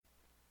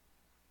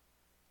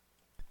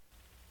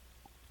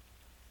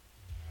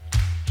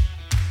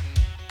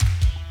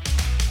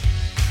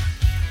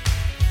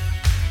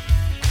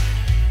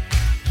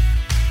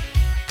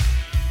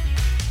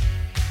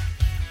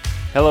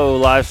Hello,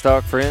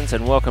 livestock friends,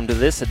 and welcome to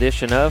this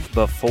edition of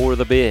Before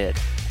the Bid.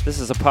 This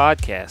is a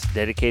podcast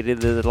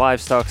dedicated to the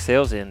livestock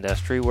sales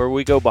industry where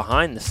we go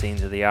behind the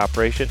scenes of the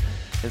operation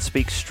and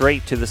speak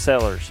straight to the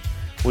sellers.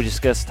 We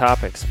discuss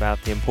topics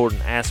about the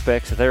important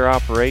aspects of their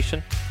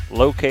operation,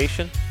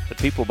 location, the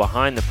people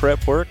behind the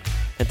prep work,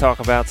 and talk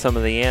about some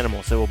of the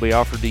animals that will be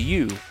offered to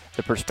you,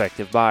 the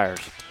prospective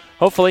buyers.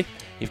 Hopefully,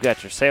 you've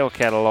got your sale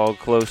catalog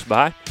close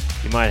by.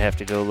 You might have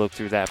to go look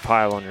through that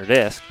pile on your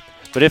desk,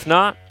 but if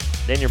not,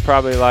 then you're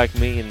probably like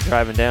me and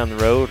driving down the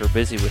road or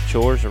busy with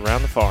chores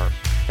around the farm.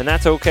 And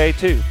that's okay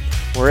too.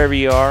 Wherever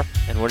you are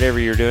and whatever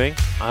you're doing,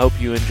 I hope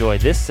you enjoy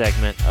this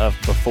segment of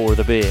Before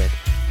the Bid.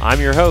 I'm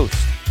your host,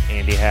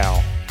 Andy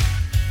Howell.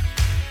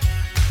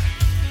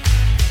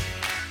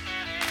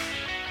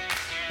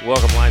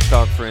 Welcome,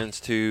 livestock friends,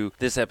 to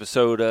this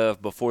episode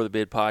of Before the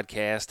Bid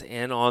podcast.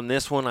 And on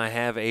this one, I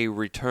have a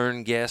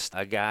return guest,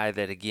 a guy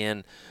that,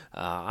 again,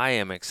 I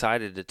am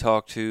excited to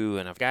talk to,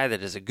 and a guy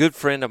that is a good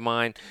friend of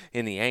mine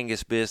in the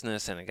Angus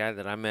business, and a guy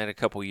that I met a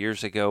couple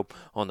years ago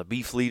on the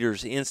Beef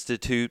Leaders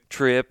Institute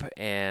trip.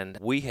 And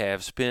we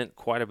have spent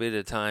quite a bit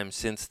of time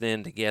since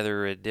then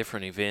together at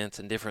different events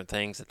and different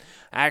things.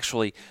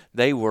 Actually,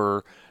 they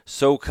were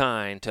so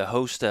kind to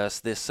host us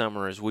this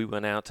summer as we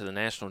went out to the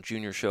National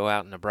Junior Show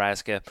out in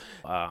Nebraska.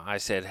 I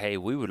said, hey,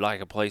 we would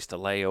like a place to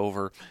lay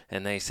over,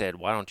 and they said,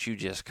 why don't you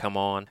just come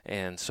on?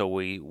 And so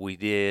we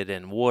did,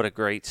 and what a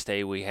great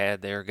stay we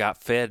had there.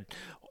 Got fed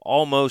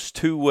almost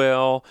too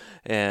well,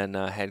 and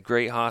had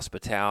great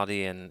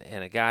hospitality, and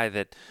a guy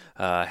that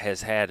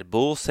has had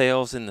bull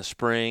sales in the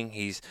spring.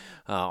 He's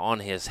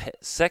on his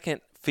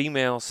second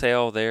female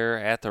sale there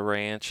at the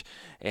ranch,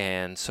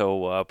 and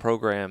so a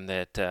program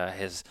that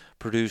has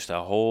produced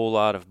a whole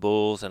lot of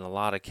bulls and a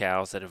lot of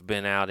cows that have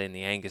been out in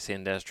the Angus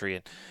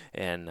industry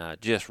and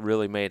just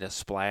really made a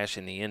splash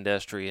in the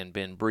industry and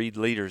been breed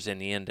leaders in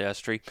the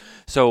industry.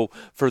 So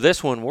for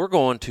this one, we're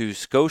going to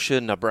Scotia,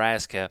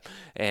 Nebraska,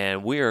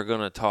 and we are going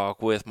to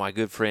talk with my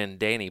good friend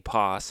Danny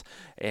Poss,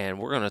 and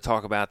we're going to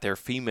talk about their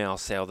female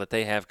sale that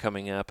they have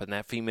coming up, and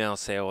that female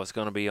sale is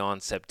going to be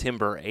on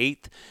September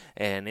 8th,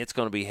 and it's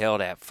going to be held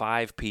at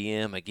 5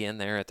 p.m. again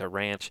there at the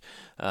ranch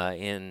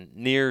in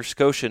near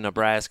Scotia,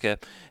 Nebraska.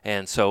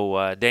 And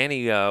so,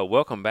 Danny,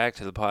 welcome back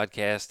to the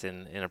podcast,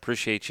 and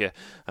appreciate you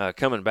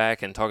coming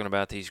back and talking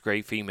about these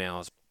great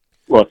females.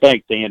 Well,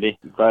 thanks, Andy.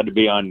 Glad to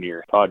be on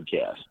your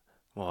podcast.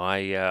 Well,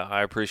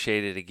 I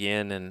appreciate it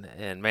again,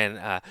 and man,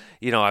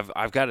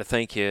 I've got to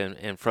thank you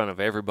in front of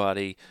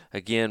everybody.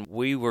 Again,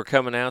 we were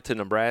coming out to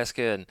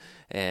Nebraska,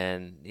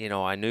 and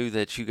I knew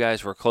that you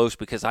guys were close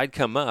because I'd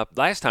come up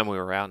last time we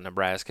were out in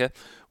Nebraska.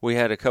 We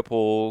had a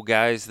couple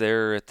guys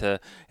there at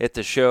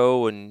the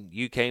show, and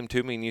you came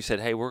to me and you said,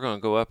 hey, we're going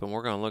to go up and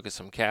we're going to look at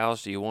some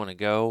cows. Do you want to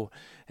go?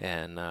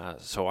 And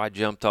so I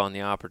jumped on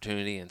the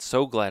opportunity, and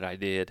so glad I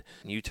did.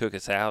 You took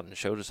us out and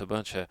showed us a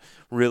bunch of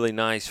really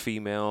nice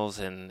females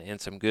and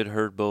some good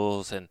herd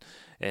bulls,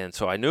 and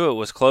so I knew it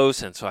was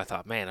close, and so I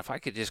thought, man, if I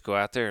could just go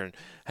out there and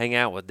hang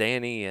out with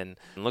Danny and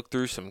look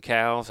through some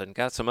cows, and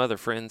got some other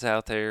friends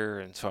out there,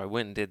 and so I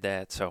went and did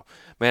that. So,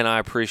 man, I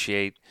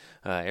appreciate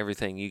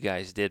everything you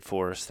guys did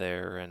for us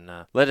there, and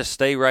let us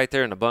stay right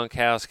there in the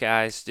bunkhouse,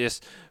 guys.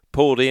 Just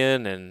pulled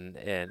in, and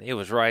it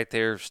was right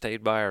there,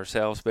 stayed by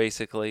ourselves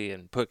basically,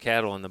 and put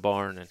cattle in the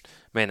barn, and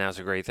man, that was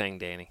a great thing,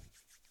 Danny.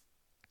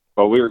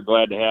 Well, we were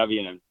glad to have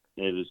you, and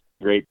it was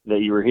great that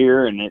you were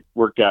here, and it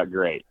worked out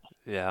great.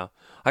 Yeah.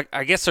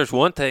 I guess there's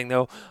one thing,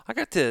 though. I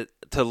got to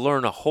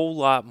learn a whole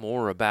lot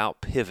more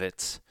about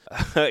pivots,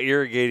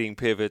 irrigating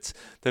pivots,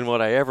 than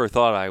what I ever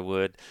thought I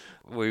would.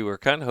 We were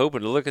kind of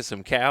hoping to look at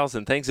some cows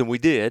and things, and we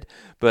did,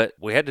 but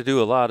we had to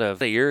do a lot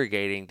of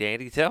irrigating.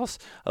 Danny, tell us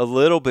a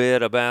little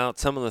bit about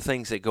some of the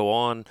things that go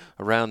on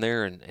around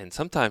there, and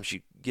sometimes you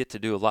get to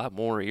do a lot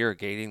more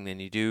irrigating than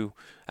you do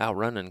out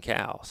running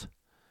cows.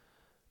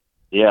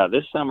 Yeah,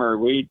 this summer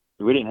we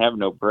didn't have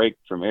no break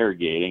from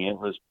irrigating. It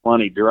was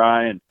plenty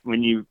dry, and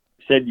when you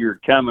said you were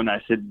coming,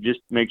 I said just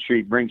make sure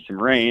you bring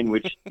some rain,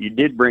 which you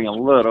did bring a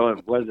little.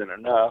 It wasn't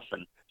enough,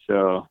 and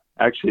so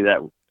actually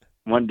that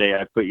one day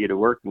I put you to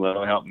work a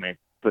little, helped me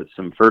put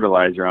some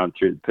fertilizer on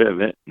through the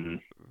pivot. And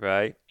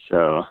right.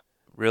 So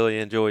really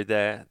enjoyed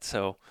that.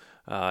 So,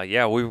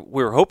 yeah, we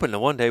were hoping that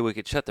one day we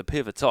could shut the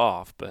pivots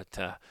off,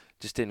 but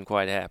just didn't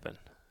quite happen.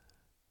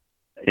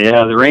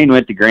 Yeah, the rain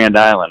went to Grand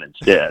Island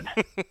instead.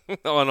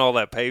 On all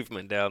that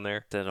pavement down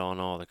there, and on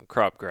all the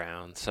crop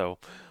ground. So,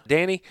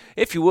 Danny,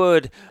 if you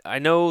would, I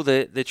know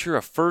that you're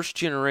a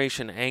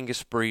first-generation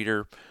Angus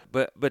breeder,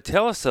 but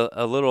tell us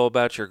a little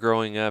about your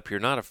growing up.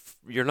 You're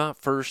not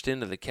first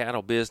into the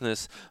cattle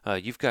business.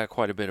 You've got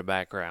quite a bit of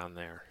background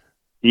there.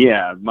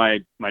 Yeah, my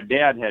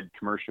dad had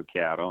commercial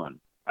cattle, and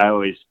I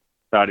always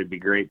thought it'd be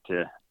great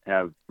to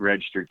have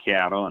registered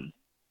cattle and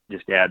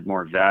just add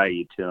more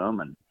value to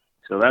them. And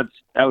so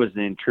that was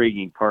the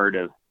intriguing part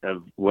of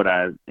what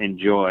I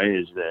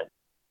enjoy is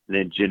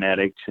the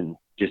genetics and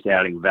just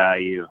adding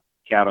value.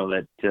 Cattle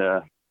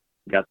that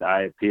got the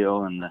eye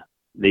appeal and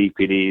the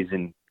EPDs,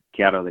 and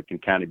cattle that can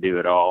kind of do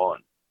it all.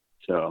 And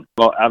So,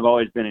 well, I've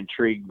always been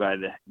intrigued by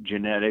the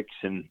genetics,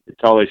 and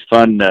it's always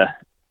fun to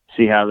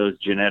see how those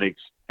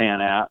genetics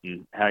pan out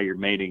and how your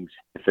matings,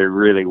 if they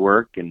really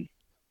work and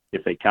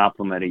if they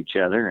complement each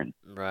other. And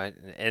Right.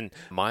 And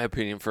my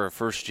opinion, for a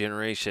first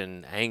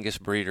generation Angus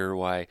breeder,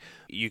 why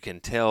you can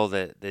tell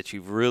that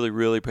you've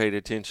really paid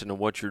attention to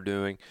what you're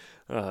doing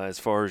as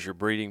far as your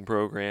breeding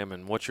program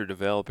and what you're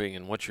developing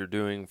and what you're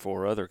doing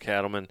for other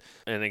cattlemen.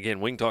 And again,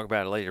 we can talk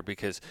about it later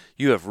because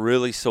you have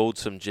really sold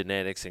some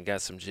genetics and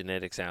got some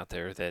genetics out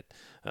there that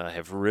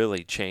have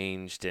really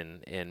changed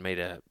and made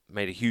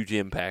a huge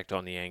impact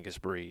on the Angus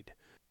breed.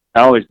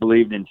 I always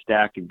believed in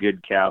stacking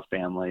good cow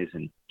families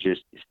and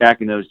just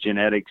stacking those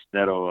genetics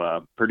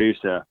that'll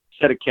produce a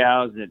set of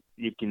cows that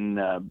you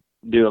can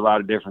do a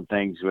lot of different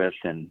things with.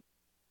 And,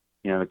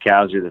 the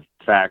cows are the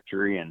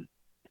factory, and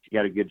if you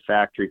got a good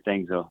factory,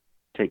 things will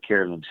take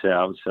care of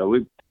themselves. So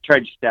we've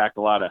tried to stack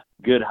a lot of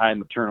good high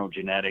maternal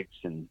genetics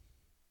and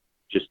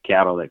just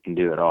cattle that can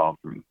do it all,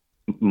 from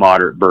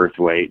moderate birth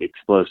weight,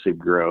 explosive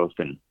growth,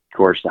 and of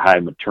course the high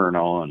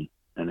maternal, and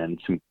then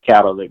some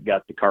cattle that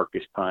got the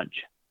carcass punch.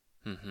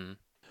 Mm-hmm.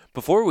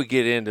 Before we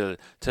get into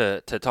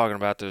talking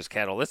about those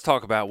cattle, let's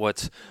talk about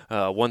what's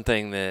one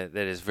thing that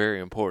is very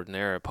important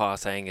there at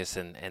Pos Angus,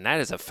 and that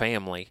is a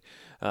family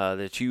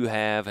that you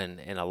have, and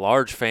a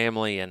large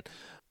family, and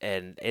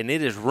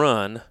it is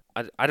run.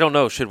 I don't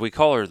know, should we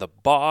call her the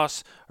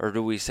boss, or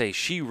do we say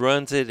she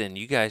runs it and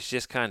you guys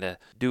just kind of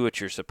do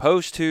what you're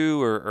supposed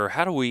to, or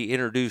how do we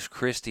introduce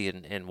Christy,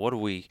 and what do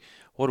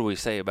we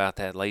say about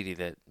that lady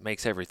that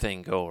makes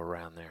everything go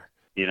around there?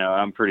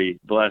 I'm pretty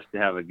blessed to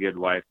have a good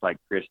wife like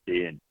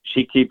Christy, and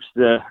she keeps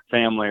the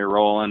family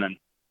rolling, and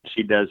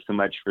she does so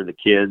much for the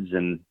kids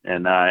and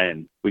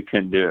we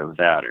couldn't do it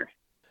without her.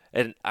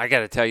 And I got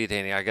to tell you,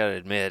 Danny, I got to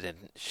admit,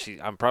 and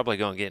I'm probably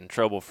going to get in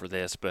trouble for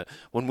this, but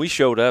when we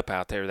showed up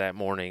out there that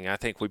morning, I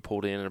think we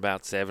pulled in at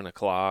about 7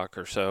 o'clock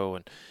or so,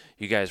 and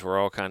you guys were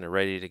all kind of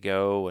ready to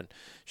go, and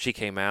she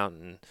came out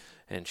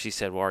and she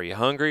said, well, are you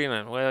hungry?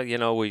 And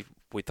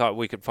we thought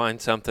we could find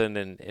something,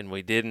 and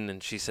we didn't.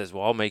 And she says,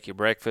 well, I'll make you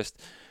breakfast.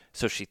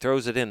 So she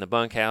throws it in the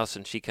bunkhouse,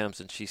 and she comes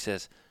and she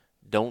says,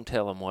 don't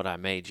tell them what I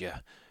made you,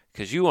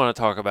 because you want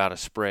to talk about a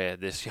spread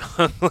this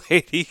young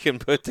lady can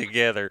put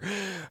together.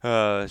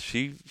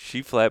 She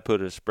flat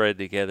put a spread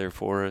together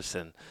for us,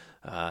 and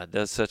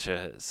does such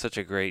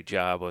a great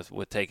job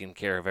with taking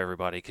care of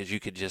everybody, because you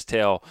could just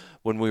tell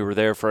when we were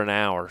there for an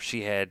hour,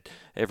 she had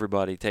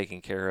everybody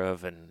taken care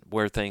of and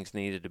where things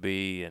needed to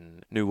be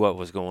and knew what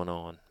was going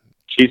on.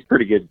 She's a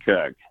pretty good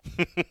cook.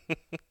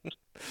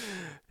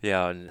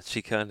 Yeah, and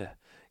she kind of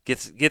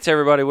gets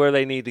everybody where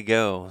they need to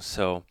go.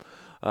 So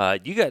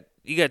you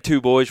got two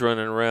boys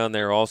running around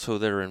there also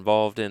that are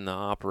involved in the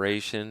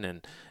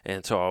operation,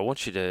 and so I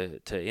want you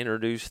to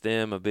introduce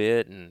them a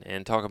bit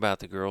and talk about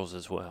the girls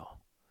as well.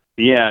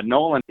 Yeah,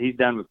 Nolan, he's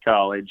done with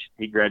college.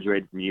 He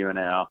graduated from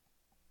UNL,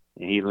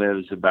 and he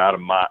lives about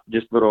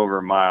just a little over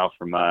a mile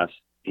from us.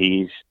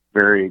 He's a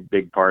very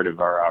big part of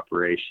our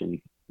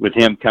operation. With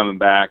him coming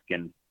back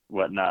and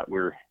whatnot,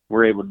 we're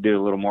able to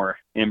do a little more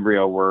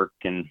embryo work,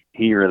 and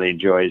he really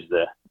enjoys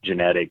the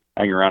genetic.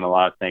 I can run a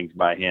lot of things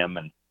by him,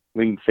 and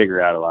we can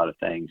figure out a lot of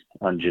things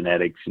on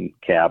genetics and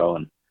cattle.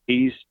 And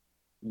he's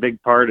a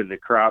big part of the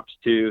crops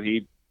too.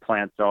 He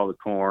plants all the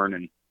corn,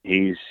 and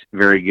he's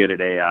very good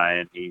at AI,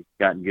 and he's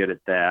gotten good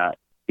at that.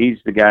 He's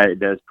the guy that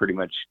does pretty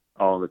much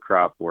all the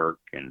crop work.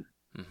 And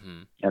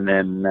and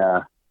then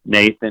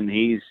Nathan,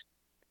 he's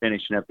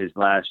finishing up his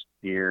last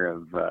year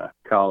of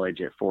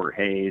college at Fort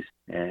Hays,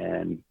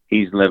 and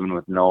he's living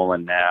with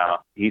Nolan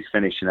now. He's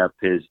finishing up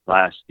his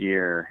last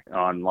year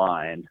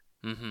online,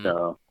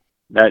 so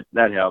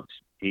that helps.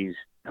 He's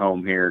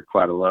home here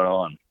quite a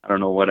little, and I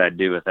don't know what I'd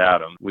do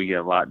without him. We get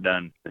a lot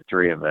done, the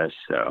three of us.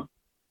 So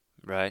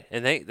right,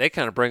 and they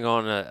kind of bring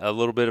on a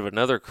little bit of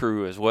another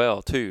crew as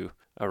well too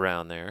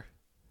around there.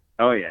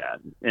 Oh yeah,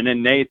 and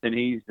then Nathan,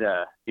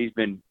 he's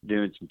been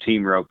doing some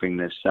team roping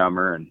this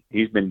summer, and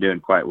he's been doing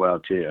quite well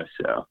too.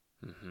 So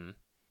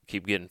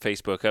keep getting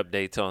Facebook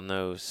updates on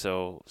those.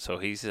 So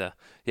he's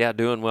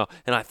doing well,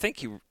 and I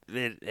think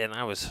and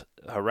I was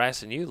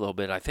harassing you a little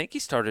bit. I think he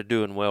started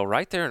doing well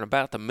right there in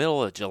about the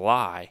middle of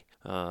July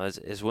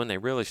is when they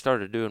really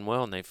started doing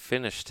well, and they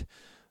finished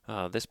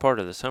this part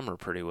of the summer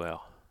pretty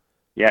well.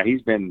 Yeah,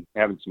 he's been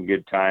having some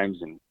good times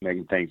and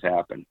making things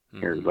happen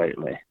here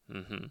lately.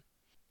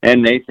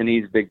 And Nathan,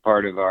 he's a big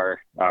part of our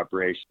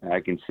operation.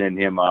 I can send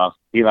him off.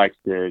 He likes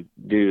to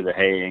do the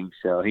haying,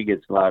 so he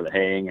gets a lot of the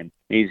haying, and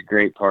he's a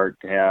great part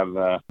to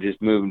have,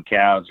 just moving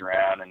cows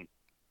around and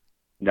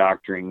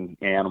doctoring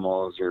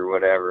animals or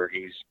whatever.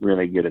 He's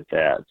really good at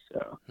that.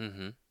 So.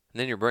 And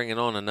then you're bringing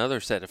on another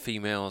set of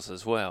females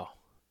as well.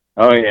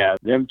 Oh, yeah,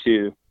 them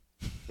two.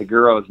 The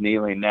girls,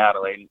 Neely and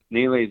Natalie.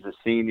 Neely's a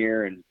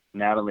senior, and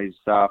Natalie's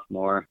a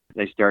sophomore.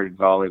 They started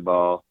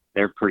volleyball.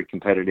 They're pretty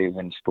competitive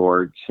in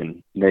sports,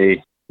 and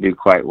they do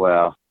quite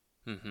well.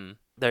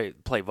 They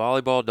play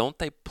volleyball. Don't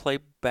they play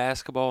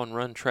basketball and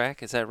run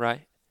track? Is that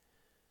right?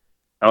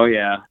 Oh,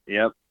 yeah.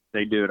 Yep.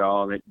 They do it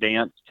all. They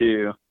dance,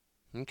 too.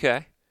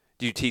 Okay.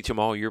 Do you teach them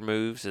all your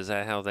moves? Is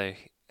that how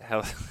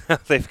how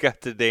they've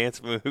got the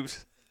dance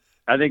moves?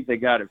 I think they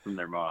got it from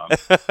their mom.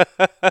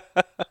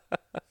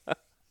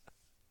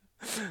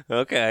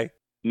 Okay.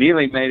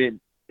 Neely made it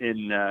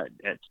in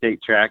at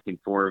state track in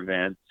 4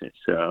 events,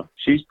 so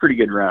she's a pretty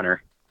good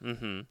runner.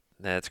 Mm-hmm.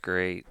 That's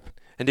great.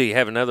 And do you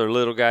have another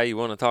little guy you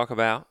want to talk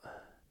about?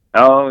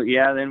 Oh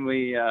yeah, then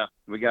we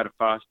got a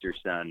foster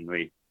son.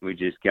 We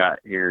just got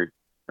here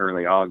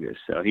early August,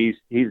 so he's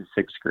in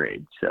 6th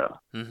grade. So.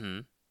 Mm-hmm.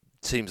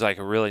 Seems like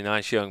a really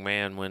nice young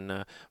man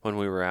when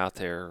we were out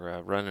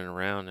there running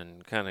around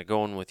and kind of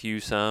going with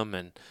you some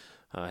and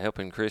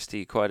helping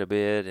Christy quite a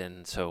bit,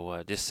 and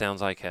so just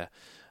sounds like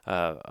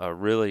a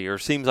really, or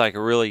seems like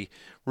a really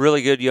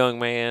good young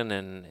man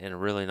and a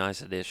really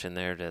nice addition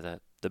there to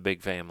the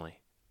big family.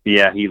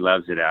 Yeah, he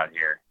loves it out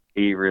here.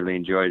 He really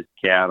enjoys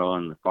cattle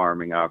and the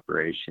farming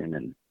operation,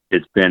 and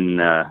it's been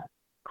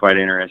quite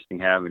interesting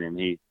having him.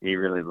 He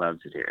really loves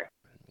it here.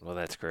 Well,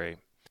 that's great.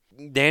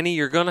 Danny,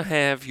 you're going to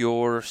have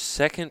your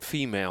second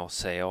female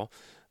sale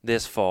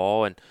this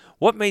fall, and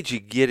what made you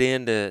get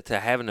into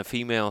having the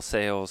female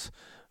sales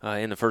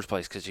in the first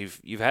place? Because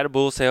you've had a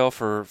bull sale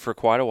for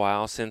quite a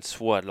while, since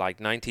what, like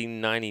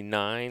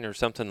 1999 or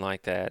something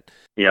like that.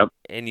 Yep.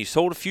 And you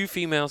sold a few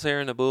females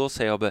there in the bull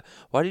sale, but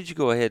why did you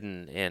go ahead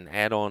and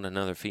add on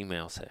another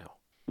female sale?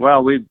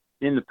 Well, we've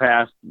in the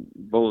past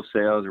bull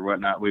sales or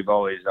whatnot, we've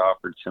always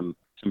offered some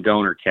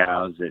donor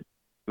cows that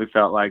we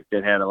felt like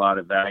that had a lot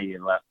of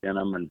value left in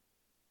them and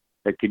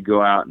that could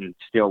go out and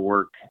still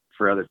work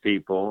for other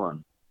people.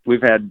 And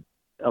we've had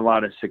a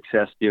lot of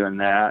success doing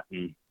that,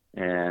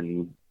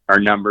 and our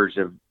numbers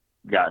have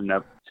gotten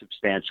up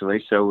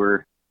substantially. So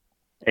we're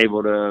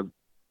able to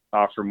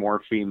offer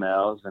more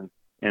females and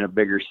in a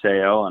bigger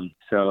sale. And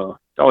so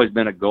it's always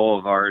been a goal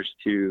of ours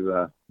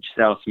to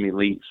sell some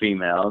elite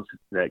females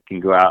that can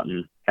go out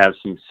and have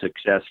some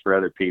success for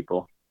other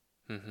people.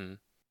 Mm-hmm.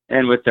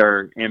 And with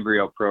our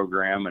embryo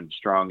program and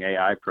strong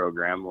AI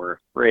program, we're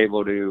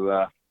able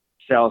to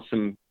sell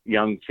some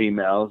young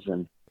females.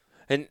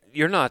 And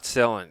you're not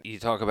selling, you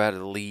talk about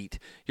elite,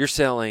 you're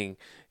selling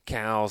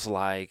cows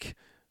like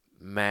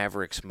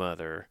Maverick's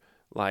mother,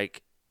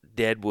 like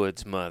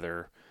Deadwood's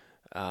mother,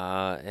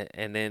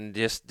 and then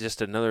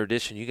just another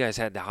addition. You guys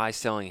had the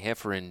high-selling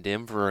heifer in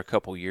Denver a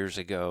couple years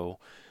ago.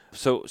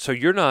 So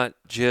you're not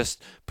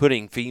just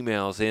putting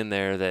females in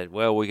there that,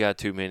 well, we got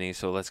too many,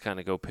 so let's kind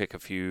of go pick a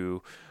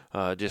few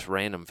just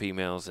random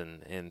females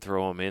and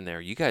throw them in there.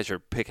 You guys are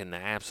picking the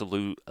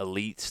absolute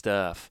elite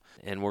stuff,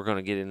 and we're going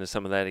to get into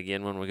some of that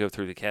again when we go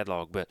through the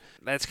catalog. But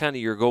that's kind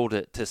of your goal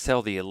to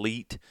sell the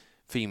elite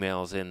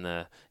females in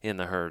the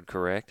herd,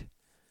 correct?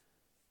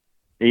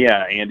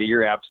 Yeah, Andy,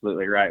 you're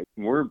absolutely right.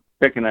 We're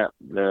picking up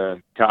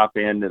the top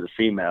end of the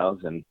females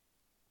and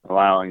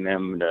allowing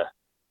them to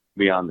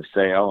be on the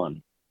sale.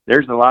 And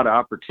there's a lot of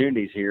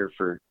opportunities here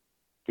for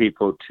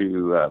people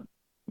to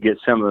get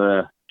some of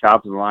the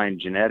top of the line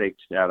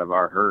genetics out of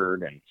our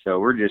herd. And so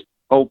we're just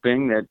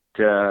hoping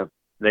that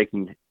they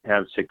can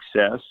have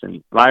success.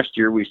 And last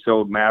year we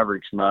sold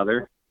Maverick's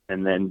mother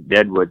and then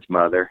Deadwood's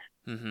mother.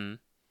 Mm-hmm.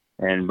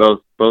 And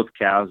both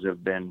cows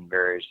have been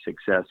very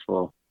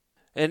successful.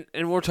 And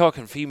we're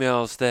talking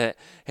females that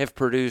have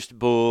produced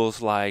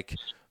bulls like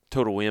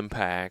Total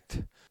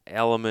Impact,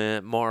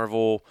 Element,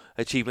 Marvel,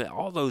 Achievement,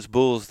 all those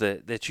bulls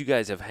that you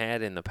guys have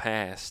had in the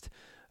past.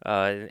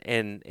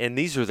 And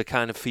these are the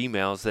kind of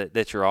females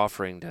that you're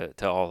offering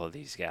to all of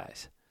these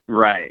guys.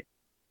 Right.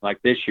 Like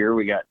this year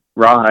we got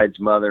Rawhide's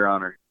mother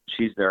on her.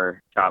 She's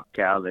our top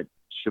cow that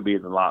she'll be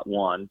the lot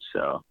 1.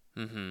 So.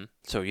 Mm-hmm.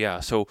 So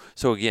yeah, so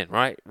again,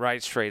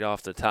 right straight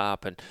off the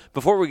top. And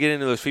before we get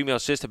into those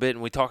females just a bit,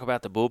 and we talk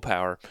about the bull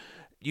power,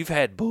 you've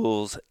had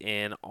bulls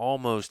in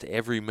almost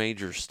every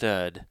major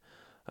stud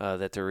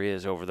that there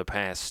is over the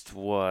past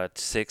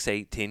 6,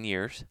 8, 10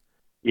 years.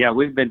 Yeah,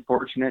 we've been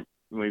fortunate.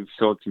 We've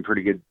sold some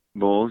pretty good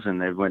bulls, and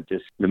they've went to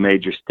the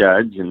major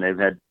studs, and they've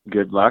had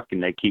good luck,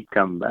 and they keep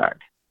coming back.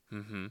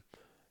 Mm-hmm.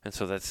 And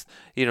so that's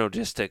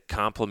just to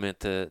complement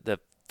the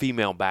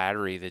female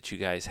battery that you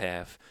guys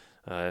have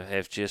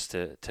just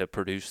to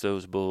produce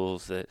those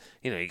bulls that,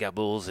 you got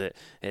bulls that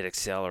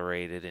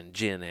Accelerated and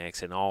Gen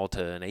X and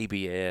Alta and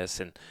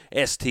ABS and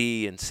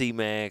ST and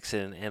C-Max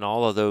and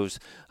all of those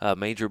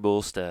major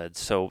bull studs.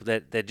 So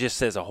that just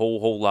says a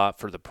whole lot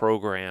for the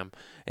program.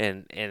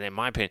 And in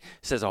my opinion,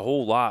 it says a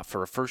whole lot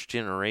for a first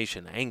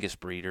generation Angus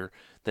breeder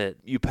that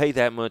you pay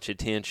that much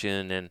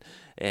attention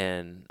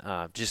and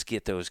just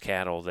get those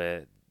cattle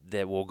that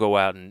will go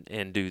out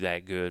and do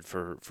that good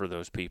for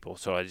those people.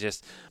 So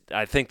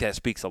I think that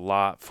speaks a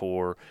lot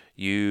for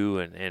you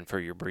and for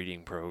your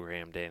breeding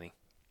program, Danny.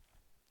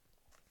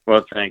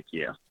 Well, thank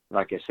you.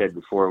 Like I said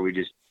before, we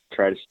just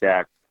try to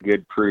stack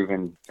good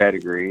proven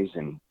pedigrees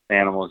and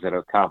animals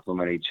that'll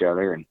complement each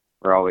other. And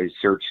we're always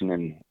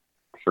searching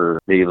for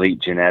the elite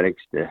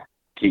genetics to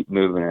keep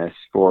moving us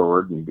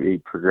forward and be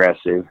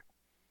progressive.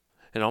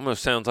 It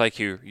almost sounds like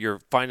you're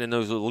finding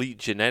those elite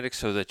genetics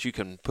so that you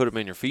can put them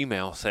in your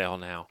female sale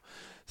now.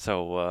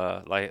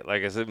 So, like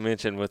I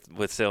mentioned,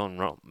 with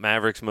selling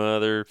Maverick's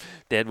mother,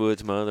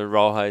 Deadwood's mother,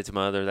 Rawhide's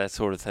mother, that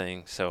sort of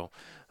thing. So,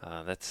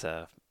 that's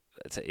an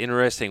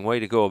interesting way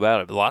to go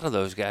about it. A lot of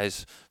those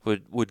guys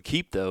would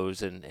keep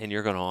those, and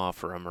you're going to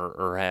offer them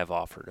or have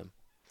offered them.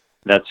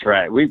 That's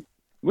right.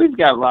 We've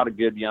got a lot of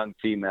good young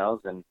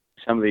females, and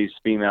some of these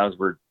females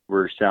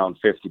we're selling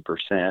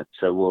 50%.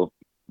 So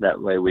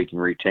that way we can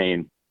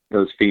retain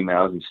those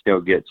females and still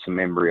get some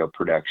embryo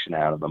production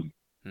out of them.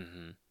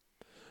 Mm-hmm.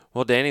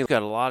 Well, Danny, we've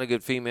got a lot of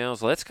good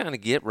females. Let's kind of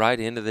get right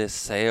into this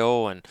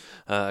sale. And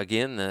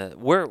again,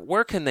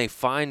 where can they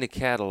find a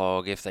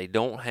catalog if they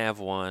don't have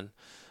one?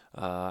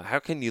 How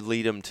can you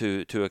lead them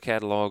to a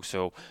catalog?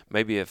 So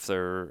maybe if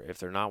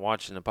they're not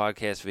watching the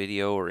podcast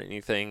video or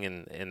anything,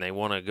 and they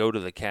want to go to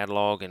the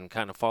catalog and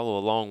kind of follow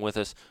along with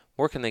us,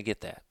 where can they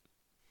get that?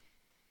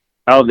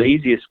 Oh, the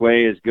easiest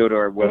way is go to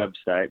our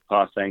website,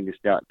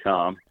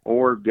 possangus.com,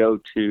 or go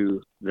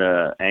to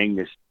the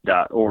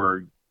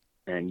angus.org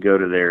and go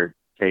to their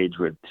page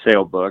with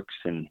sale books,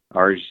 and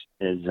ours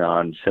is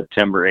on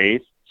September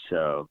 8th,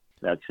 so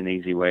that's an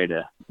easy way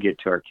to get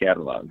to our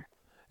catalog.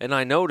 And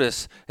I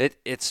notice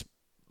it's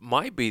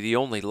might be the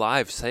only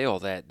live sale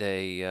that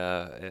day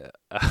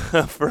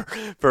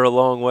for a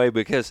long way,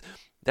 because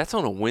that's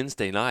on a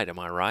Wednesday night. Am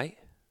I right?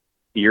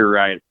 You're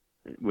right.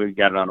 We've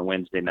got it on a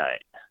Wednesday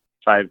night,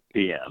 5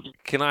 p.m.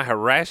 Can I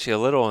harass you a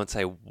little and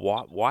say,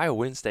 why a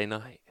Wednesday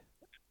night?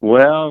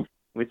 Well,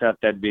 we thought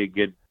that'd be a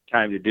good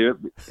time to do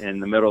it in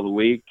the middle of the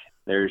week.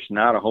 There's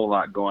not a whole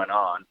lot going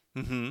on.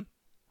 Mm-hmm.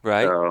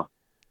 Right. So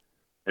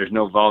there's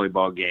no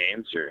volleyball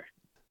games, or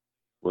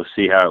we'll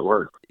see how it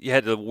works. You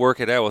had to work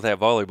it out with that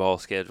volleyball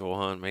schedule,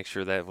 huh, and make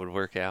sure that would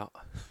work out.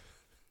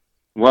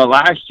 Well,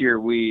 last year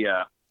we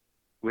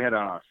had it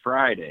on a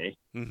Friday,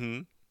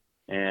 mm-hmm.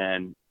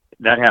 and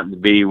that happened to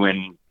be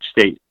when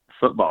state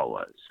football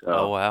was. So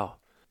oh, wow.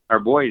 Our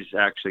boys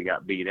actually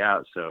got beat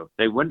out, so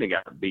they wouldn't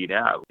have got beat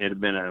out. It'd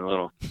have been a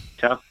little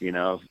tough,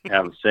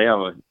 have a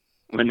sale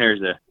when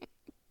there's a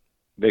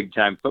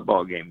big-time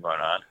football game going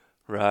on.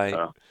 Right.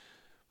 So.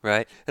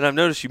 Right. And I've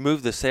noticed you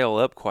moved the sale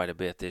up quite a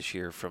bit this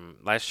year. From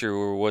last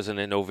year, wasn't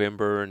in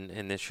November,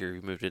 and this year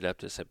you moved it up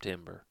to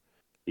September.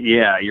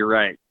 Yeah, you're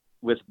right.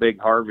 With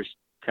big harvest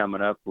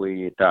coming up,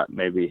 we thought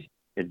maybe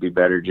it'd be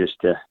better just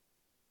to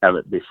have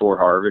it before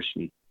harvest.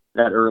 And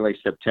that early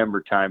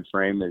September time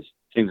frame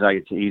seems like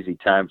it's an easy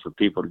time for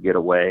people to get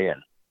away,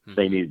 and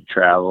they need to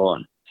travel.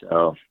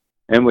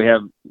 And we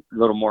have a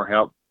little more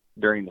help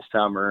during the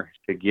summer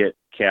to get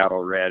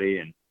cattle ready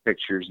and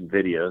pictures and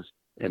videos.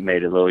 It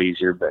made it a little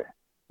easier,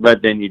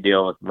 but then you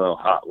deal with a little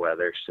hot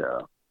weather,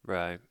 so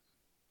right.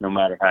 No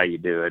matter how you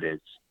do it,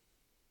 it's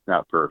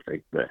not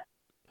perfect,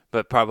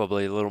 but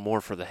probably a little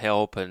more for the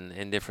help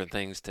and different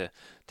things to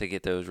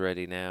get those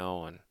ready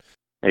now. And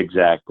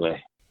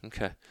exactly.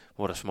 Okay,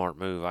 what a smart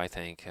move, I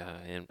think,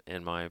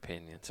 in my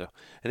opinion. So,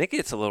 and it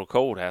gets a little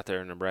cold out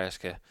there in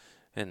Nebraska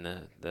in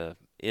the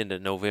end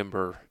of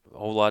November. A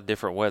whole lot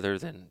different weather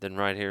than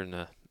right here in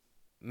the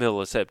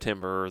middle of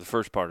September or the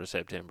first part of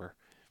September.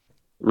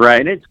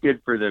 Right, it's good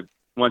for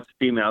once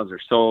the females are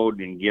sold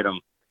and get them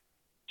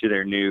to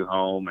their new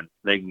home, and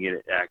they can get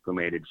it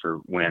acclimated for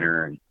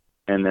winter,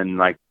 and then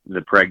like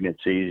the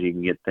pregnancies, you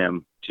can get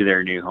them to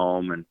their new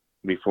home and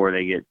before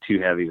they get too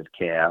heavy with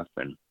calf.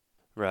 And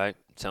right,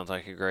 sounds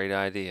like a great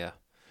idea.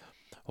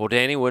 Well,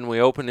 Danny, when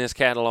we open this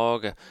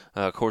catalog,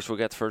 of course, we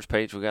got the first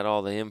page. We got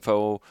all the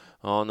info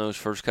on those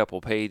first couple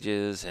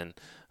pages and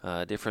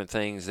different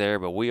things there.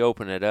 But we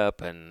open it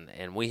up and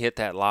we hit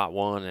that lot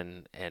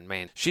 1, and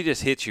man, she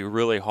just hits you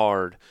really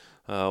hard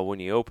when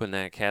you open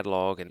that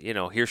catalog. And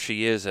here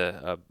she is,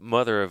 a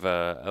mother of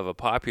a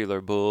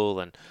popular bull.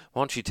 And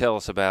why don't you tell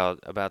us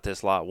about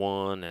this lot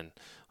 1 and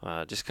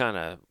just kind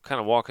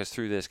of walk us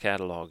through this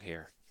catalog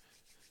here?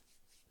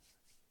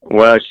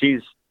 Well,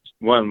 she's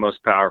one of the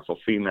most powerful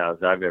females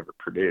I've ever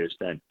produced,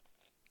 and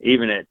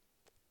even at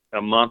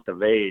a month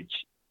of age,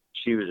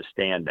 she was a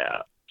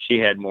standout. She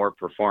had more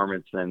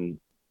performance than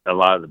a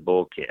lot of the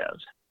bull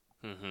calves.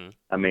 Mm-hmm.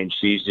 I mean,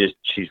 she's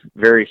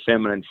very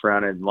feminine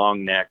fronted,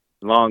 long neck,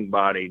 long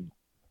bodied,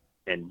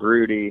 and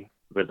broody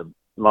with a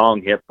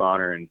long hip on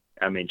her. And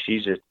I mean,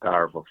 she's just a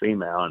powerful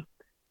female. And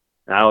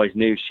I always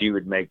knew she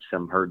would make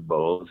some herd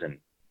bulls and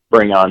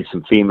bring on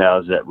some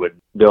females that would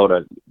build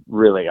a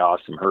really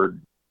awesome herd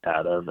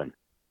out of. And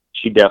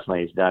she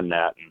definitely has done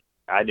that. And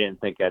I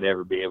didn't think I'd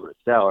ever be able to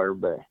sell her,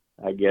 but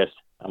I guess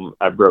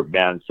I broke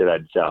down and said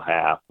I'd sell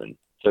half. And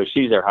so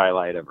she's our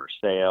highlight of our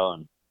sale.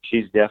 And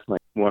she's definitely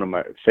one of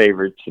my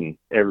favorites, and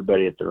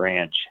everybody at the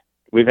ranch.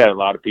 We've had a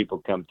lot of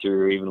people come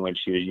through, even when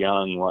she was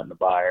young, wanting to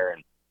buy her.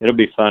 And it'll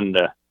be fun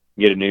to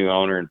get a new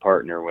owner and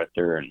partner with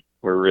her. And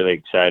we're really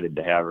excited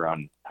to have her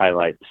on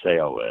Highlight the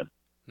Sale with.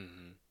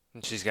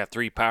 And she's got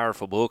 3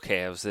 powerful bull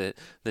calves that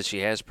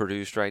she has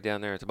produced right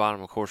down there at the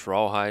bottom. Of course,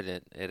 Rawhide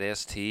at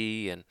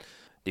ST, and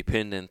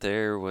Dependent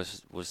there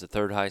was the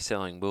 3rd high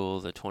selling bull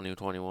of the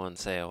 2021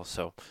 sale.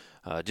 So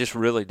just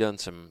really done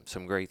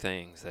some great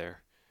things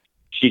there.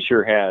 She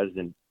sure has.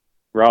 And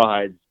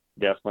Rawhide's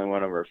definitely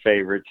one of our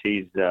favorites.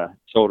 He's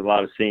sold a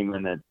lot of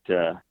semen at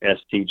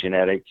ST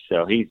Genetics,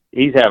 so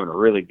he's having a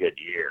really good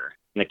year.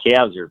 And the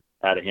calves are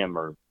out of him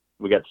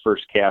we got the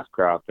first calf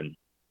crop,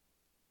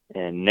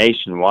 and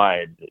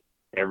nationwide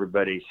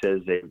everybody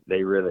says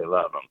they really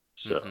love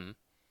him. So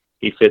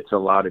he fits a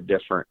lot of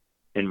different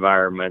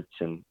environments,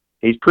 and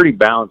he's pretty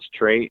balanced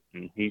trait,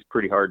 and he's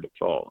pretty hard to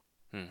fault.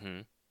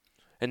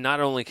 And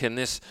not only can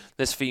this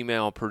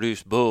female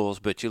produce bulls,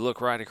 but you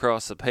look right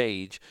across the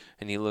page,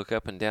 and you look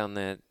up and down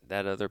that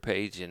other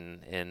page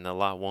in the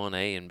lot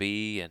 1A and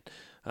B,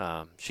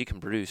 and she can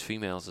produce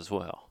females as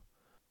well.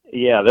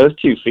 Yeah, those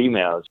two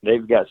females,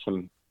 they've got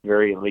some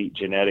very elite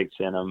genetics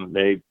in them.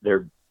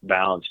 They're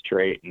balanced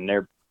trait, and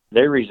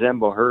they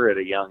resemble her at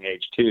a young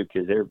age too,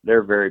 because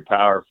they're very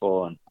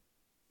powerful and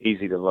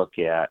easy to look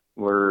at.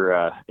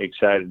 We're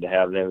excited to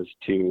have those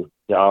two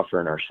to offer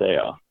in our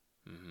sale.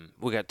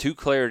 We got two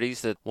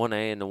Clarities, the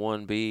 1A and the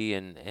 1B,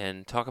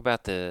 and talk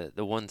about the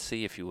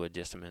 1C if you would,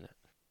 just a minute.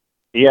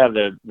 Yeah,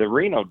 the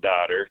Reno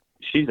daughter,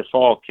 she's a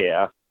fall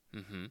calf,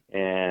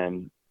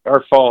 and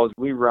our falls,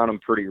 we run them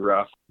pretty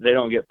rough. They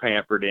don't get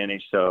pampered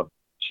any, so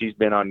she's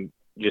been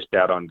just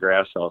out on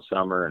grass all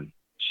summer, and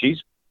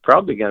she's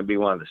probably going to be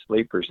one of the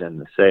sleepers in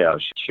the sale.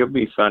 She'll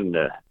be fun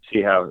to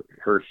see how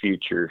her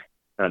future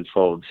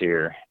unfolds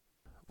here.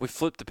 We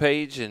flipped the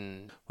page,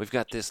 and we've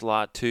got this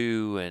lot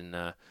 2,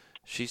 and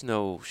she's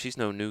no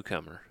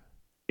newcomer.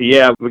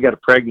 Yeah, we got a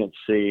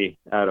pregnancy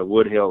out of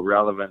Woodhill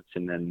Relevance,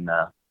 and then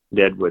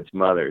Deadwood's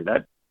mother.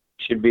 That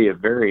should be a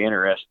very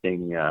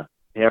interesting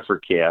heifer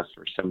calf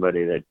for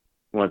somebody that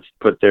wants to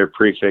put their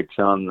prefix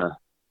on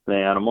the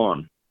animal,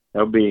 and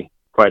that'll be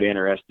quite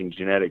interesting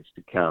genetics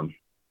to come.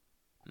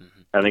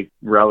 I think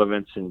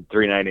Relevance and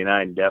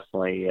 399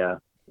 definitely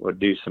will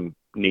do some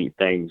neat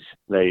things.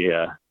 They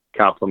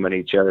complement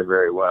each other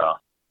very well.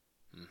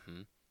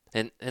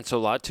 And so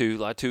lot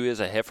two is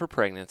a heifer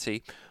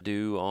pregnancy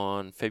due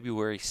on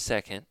February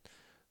 2nd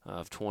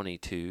of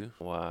 22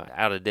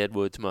 out of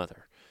Deadwood's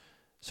mother.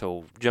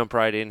 So jump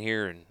right in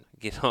here and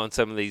get on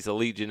some of these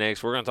elite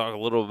genetics. We're going to talk a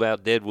little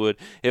about Deadwood.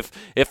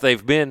 If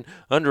they've been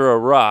under a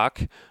rock,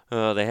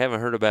 they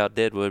haven't heard about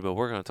Deadwood, but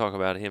we're going to talk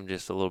about him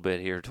just a little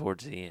bit here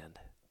towards the end.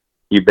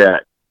 You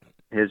bet.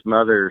 His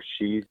mother,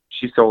 she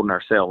sold in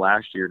our sale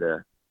last year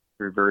to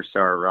Reverse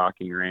Our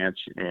Rocking Ranch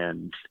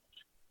and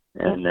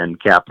then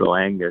Capital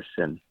Angus,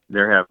 and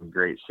they're having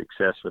great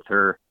success with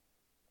her.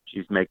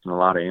 She's making a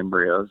lot of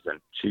embryos, and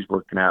she's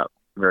working out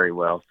very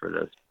well for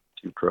those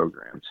two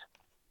programs.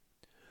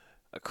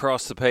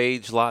 Across the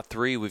page, lot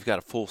 3, we've got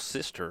a full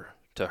sister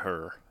to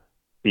her.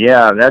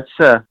 Yeah, that's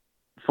a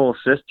full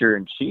sister,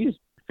 and she's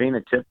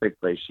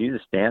phenotypically, she's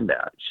a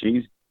standout.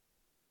 She's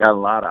got a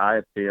lot of eye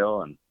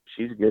appeal, and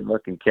she's a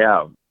good-looking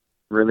cow.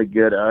 Really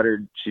good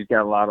uddered. She's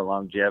got a lot of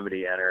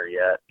longevity in her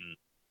yet,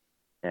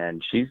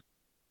 and she's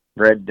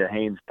bred to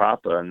Haynes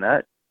Papa, and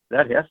that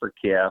heifer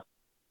calf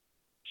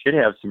should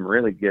have some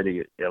really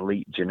good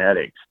elite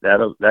genetics.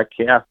 That'll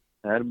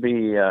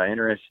be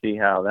interesting to see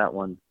how that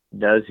one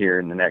does here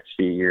in the next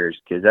few years,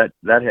 because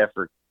that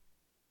heifer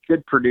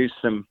could produce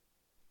some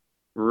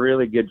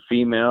really good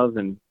females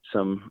and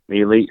some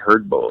elite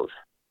herd bulls.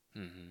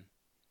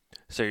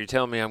 So you're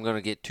telling me I'm going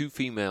to get 2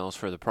 females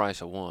for the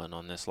price of 1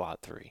 on this lot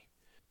 3?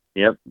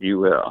 Yep, you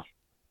will.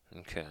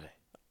 Okay.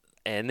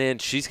 And then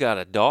she's got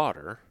a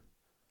daughter,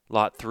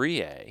 lot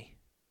 3A.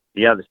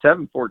 Yeah, the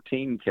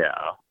 714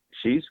 cow,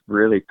 she's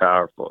really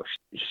powerful.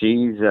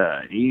 She's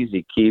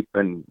easy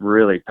keeping,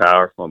 really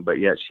powerful, but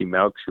yet she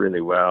milks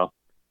really well.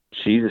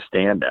 She's a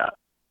standout.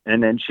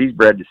 And then she's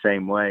bred the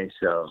same way,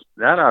 so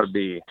that ought to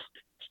be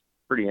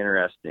pretty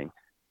interesting.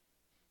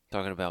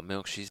 Talking about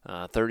milk, she's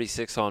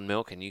 36 on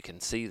milk, and you can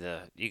see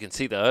the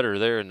udder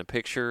there in the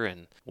picture,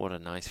 and what a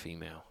nice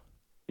female.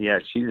 Yeah,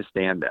 she's a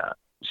standout.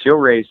 She'll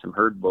raise some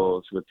herd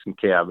bulls with some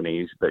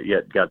Cabernet, but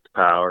yet got the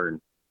power and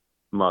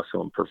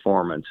muscle and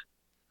performance.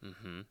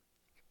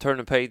 Turn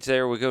the page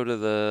there, we go to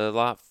the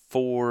lot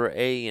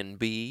 4A and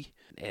B,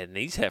 and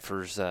these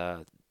heifers,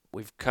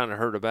 we've kind of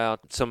heard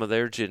about some of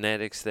their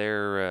genetics.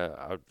 They're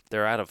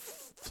out of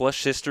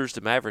Flush Sisters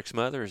to Maverick's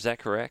mother. Is that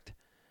correct?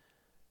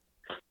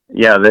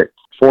 Yeah, the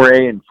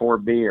 4A and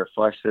 4B are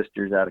Flush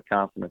Sisters out of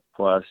Confidence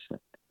Plus,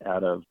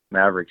 out of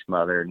Maverick's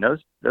mother. And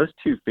those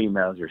two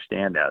females are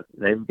standouts.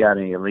 They've got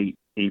an elite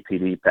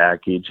EPD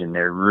package, and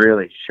they're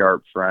really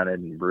sharp-fronted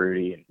and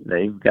broody, and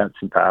they've got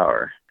some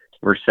power.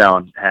 We're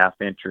selling half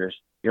interest.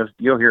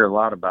 You'll hear a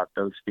lot about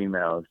those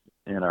females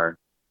in our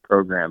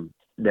program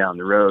down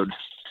the road.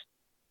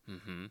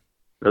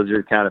 Those are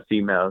the kind of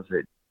females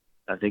that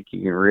I think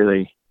you can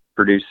really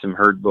produce some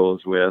herd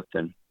bulls with.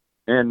 And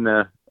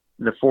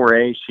the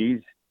 4A, she's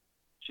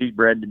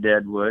bred to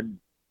Deadwood.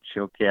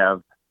 She'll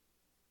calve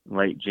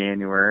late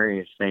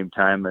January, same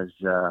time as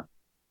the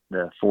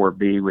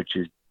 4B, which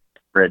is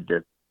bred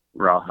to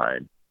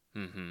Rawhide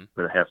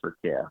with a heifer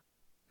calf.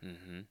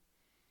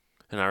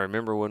 And I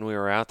remember when we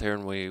were out there,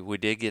 and we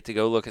did get to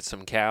go look at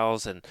some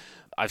cows, and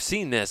I've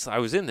seen this. I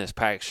was in this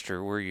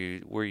pasture where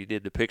you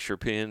did the picture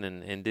pin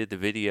and did the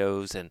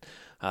videos, and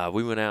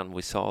we went out and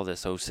we saw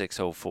this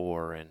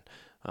 0604, and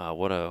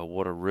What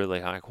a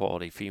really high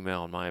quality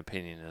female in my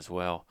opinion as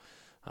well.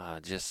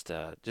 Just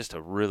a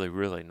really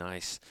really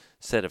nice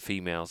set of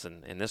females,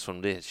 and this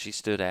one did. She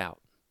stood out.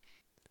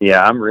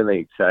 Yeah, I'm really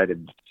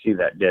excited to see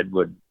that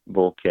Deadwood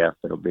bull calf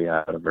that'll be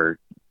out of her.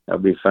 It'll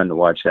be fun to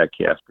watch that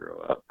calf grow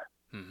up.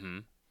 hmm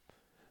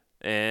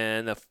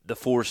And the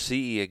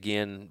 4C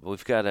again,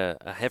 we've got a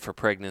heifer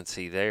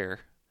pregnancy there.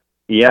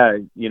 Yeah,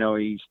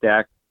 you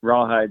stack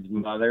Rawhide's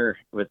mother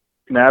with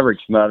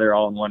Maverick's mother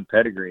all in one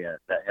pedigree.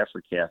 That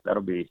heifer calf,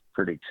 that'll be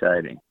pretty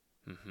exciting.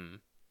 hmm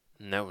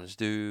And that one's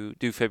due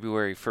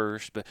February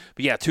 1st. But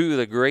yeah, two of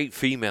the great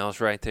females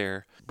right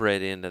there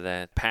bred into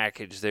that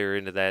package there,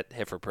 into that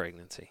heifer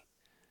pregnancy.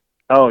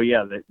 Oh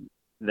yeah,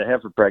 the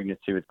heifer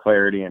pregnancy with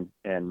Clarity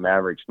and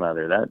Maverick's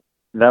mother.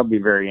 That'll be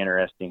very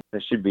interesting.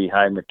 This should be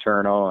high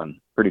maternal and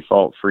pretty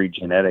fault-free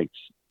genetics.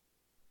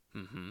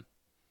 hmm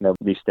They'll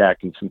be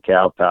stacking some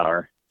cow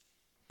power.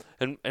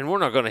 And we're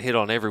not going to hit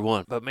on every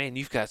one, but man,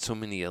 you've got so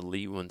many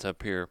elite ones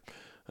up here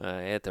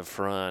at the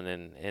front.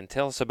 And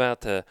tell us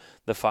about the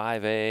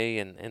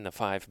 5A and the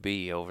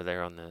 5B over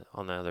there on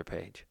the other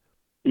page.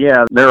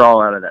 Yeah, they're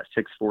all out of that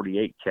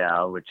 648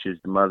 cow, which is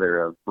the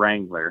mother of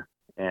Wrangler.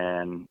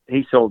 And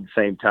he sold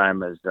the same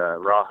time as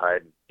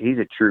Rawhide. He's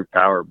a true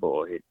power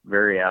bull. He's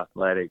very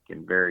athletic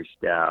and very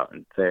stout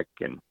and thick,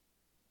 and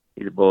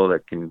he's a bull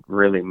that can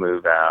really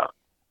move out.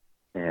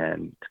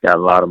 And it's got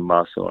a lot of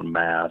muscle and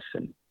mass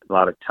and a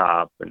lot of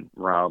top and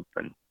rump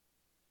and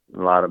a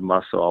lot of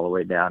muscle all the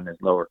way down his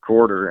lower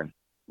quarter. And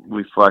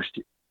we flushed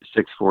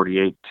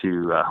 648 to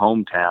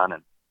hometown,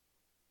 and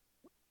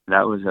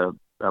that was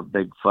a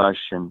big flush.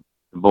 And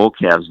the bull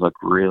calves look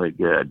really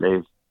good.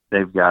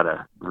 They've got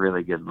a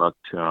really good look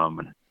to them.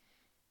 And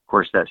of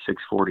course, that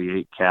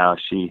 648 cow,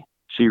 she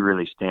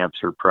really stamps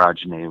her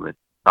progeny with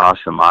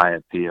awesome eye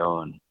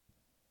appeal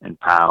and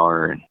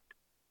power, and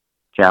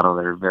cattle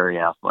that are very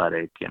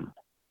athletic and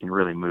can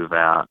really move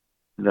out.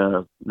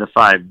 The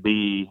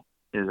 5B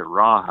is a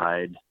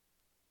Rawhide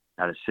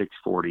out of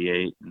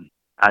 648, and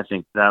I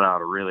think that ought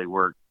to really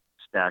work,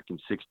 stacking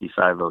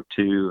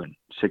 6502 and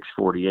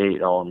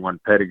 648 all in one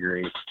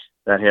pedigree.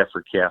 That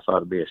heifer calf ought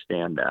to be a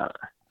standout.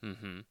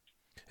 Mm-hmm.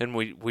 And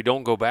we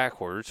don't go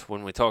backwards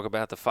when we talk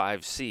about the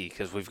 5C,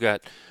 because we've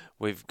got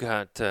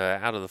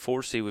out of the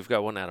 4C, we've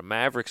got one out of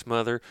Maverick's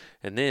mother,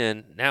 and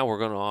then now we're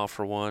going to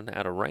offer one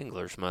out of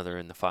Wrangler's mother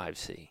in the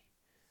 5C.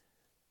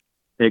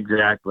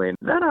 Exactly. And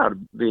that ought to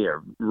be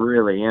a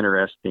really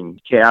interesting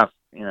calf.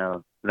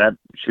 That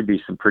should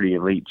be some pretty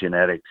elite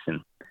genetics.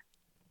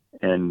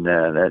 And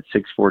that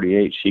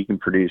 648, she can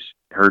produce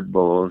herd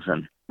bulls.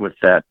 And with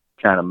that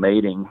kind of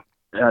mating,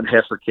 that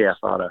heifer calf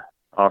ought to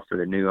offer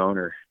the new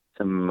owner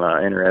some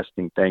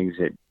interesting things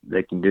that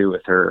they can do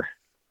with her.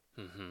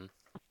 Mm-hmm.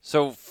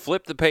 So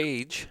flip the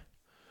page,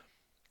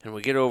 and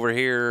we get over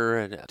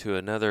here to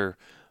another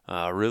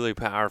really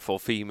powerful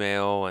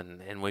female,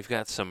 and we've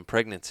got some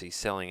pregnancies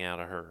selling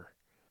out of her.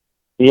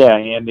 Yeah,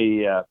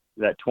 Andy,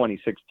 that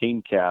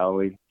 2016 cow,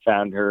 we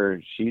found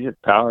her. She's a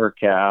power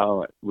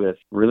cow with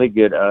really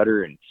good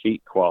udder and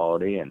feet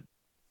quality, and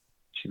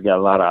she's got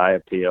a lot of eye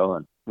appeal.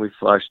 And we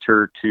flushed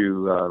her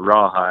to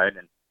Rawhide,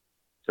 and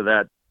so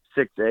that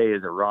 6A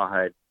is a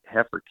Rawhide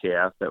heifer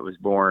calf that was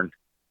born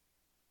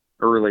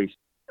early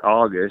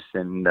August,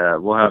 and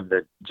we'll have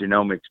the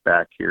genomics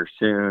back here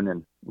soon,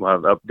 and we'll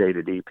have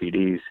updated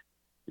EPDs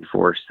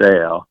before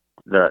sale.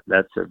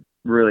 That's a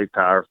really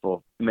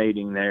powerful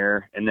mating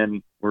there. And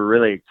then we're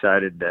really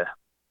excited to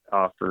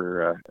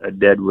offer a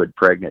Deadwood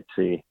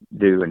pregnancy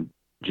due in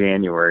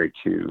January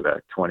to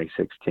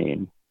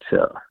 2016.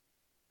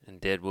 And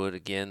Deadwood,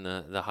 again,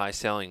 the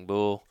high-selling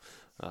bull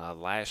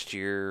last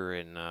year,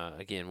 and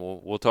again,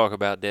 we'll talk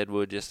about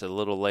Deadwood just a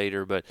little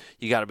later, but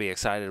you got to be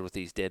excited with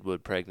these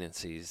Deadwood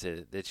pregnancies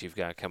that you've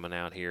got coming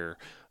out here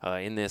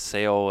in this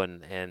sale,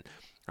 and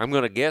I'm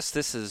going to guess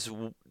this is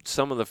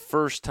some of the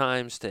first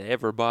times to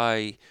ever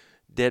buy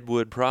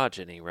Deadwood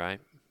progeny, right?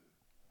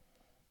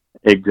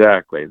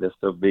 Exactly. This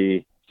will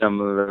be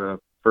some of the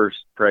first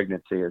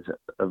pregnancies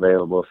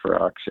available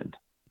for auction.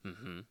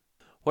 Mm-hmm.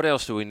 What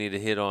else do we need to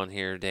hit on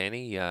here,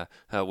 Danny?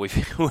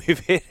 We've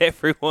hit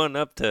everyone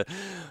up to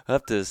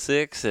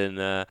 6,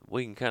 and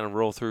we can kind of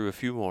roll through a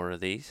few more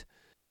of these.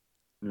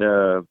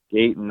 The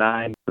 8 and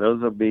 9,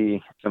 those will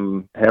be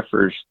some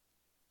heifers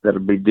that'll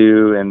be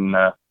due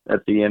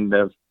at the end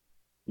of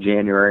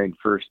January and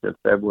 1st of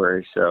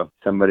February. So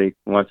somebody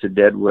wants a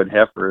Deadwood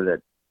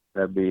heifer,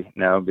 that'd be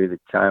the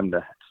time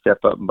to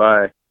step up and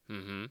buy.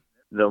 Mm-hmm.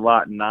 The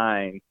lot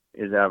 9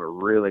 is out of a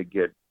really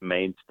good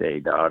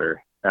mainstay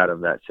daughter out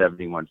of that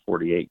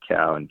 7148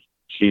 cow, and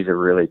she's a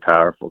really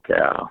powerful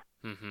cow.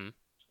 Mm-hmm.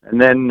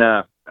 And then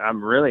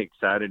I'm really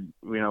excited.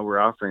 We're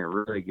offering a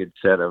really good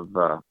set of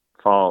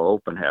fall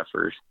open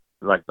heifers.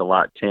 Like the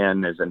lot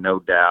 10 is a no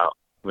doubt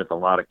with a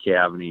lot of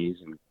cavities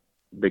and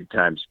big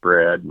time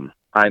spread and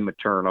high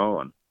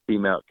maternal, and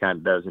female kind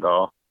of does it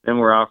all. Then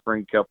we're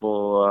offering a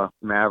couple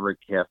Maverick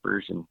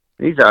heifers, and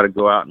these ought to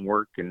go out and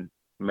work and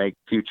make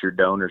future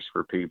donors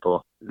for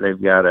people.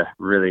 They've got a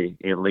really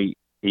elite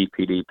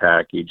EPD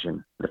package,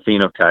 and the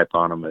phenotype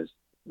on them is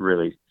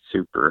really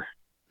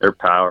they're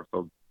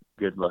powerful,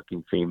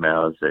 good-looking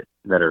females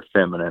that are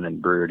feminine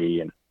and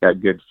broody and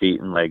got good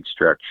feet and leg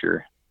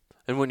structure.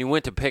 And when you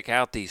went to pick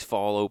out these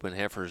fall open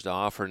heifers to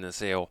offer in the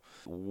sale,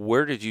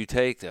 where did you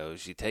take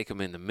those? You take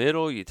them in the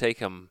middle? You take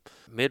them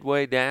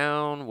midway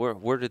down?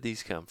 Where did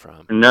these come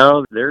from?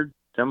 No, they're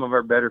some of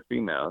our better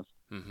females.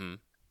 Mm-hmm.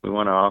 We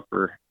want to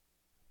offer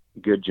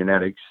good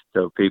genetics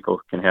so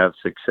people can have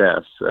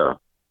success. So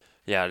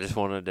yeah, I just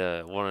wanted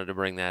to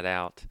bring that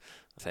out,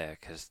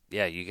 because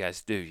you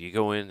guys do. You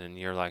go in and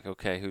you're like,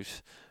 okay,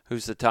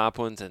 who's the top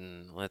ones,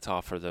 and let's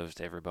offer those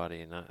to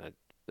everybody. And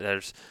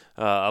there's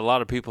a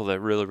lot of people that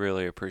really,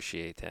 really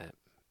appreciate that.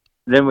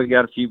 Then we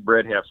got a few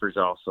bred heifers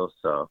also,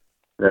 so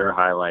they're a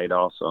highlight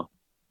also.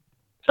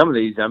 Some of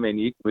these, I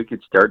mean, we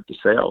could start the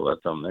sale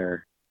with them.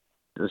 They're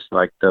just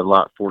like the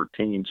lot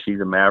 14. She's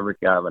a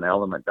Maverick out of an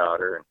Element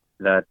daughter, and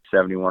that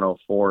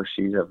 7104,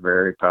 she's a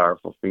very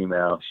powerful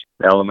female.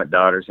 The Element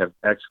daughters have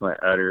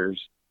excellent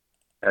udders,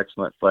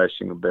 excellent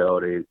fleshing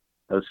ability.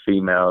 Those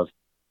females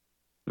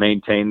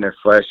maintain their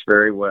flesh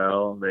very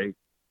well. They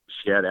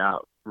shed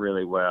out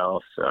really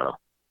well. So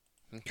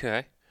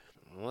okay,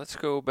 let's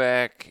go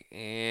back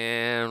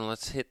and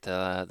let's hit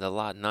the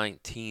lot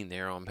 19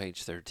 there on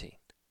page 13.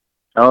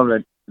 Oh,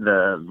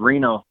 the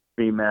Reno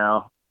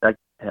female, that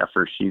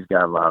heifer, she's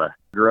got a lot of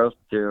growth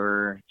to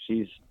her.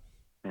 She's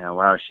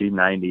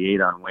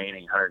 98 on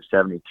weaning,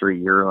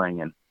 173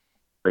 yearling,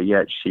 but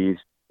yet she's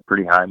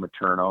pretty high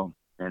maternal,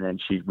 and then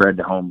she's bred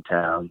to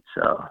hometown,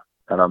 so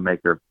that'll make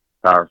her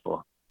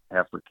powerful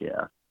heifer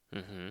calf.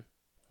 Mm-hmm.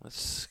 Let's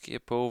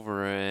skip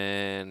over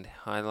and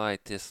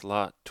highlight this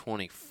lot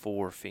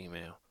 24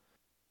 female.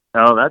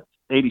 Oh, that's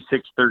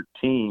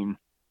 8613.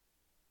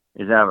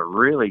 Is I have a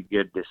really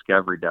good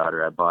discovery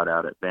daughter I bought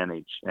out at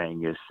Vintage,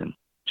 Angus, and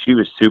she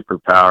was super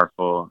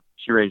powerful.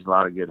 She raised a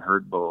lot of good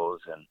herd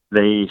bulls, and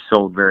they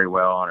sold very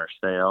well on her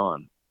sale.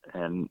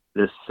 And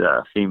this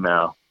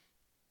female,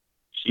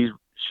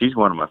 she's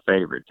one of my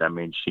favorites. I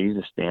mean, she's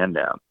a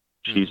standout.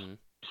 She's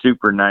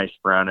super nice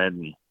fronted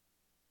and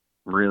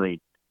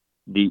really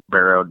deep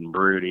barreled and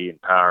broody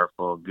and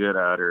powerful, good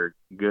udder,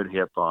 good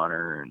hip on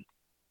her, and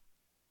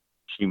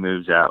she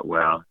moves out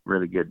well,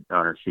 really good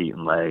on her feet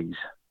and legs.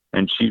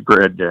 And she's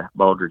bred to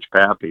Baldridge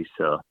Pappy,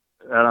 so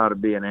that ought to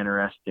be an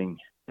interesting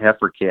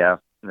heifer calf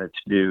that's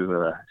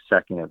due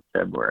 2nd of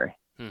February.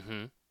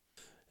 Mm-hmm.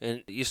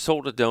 And you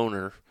sold a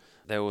donor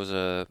that was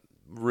a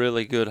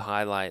really good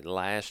highlight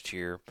last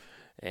year,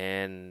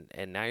 and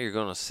now you're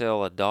going to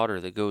sell a daughter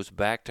that goes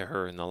back to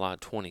her in the lot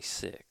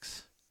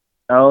 26.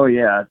 Oh,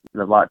 yeah.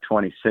 The lot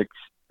 26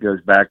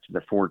 goes back to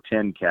the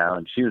 410 cow,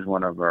 and she was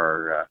one of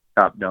our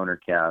top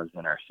donor cows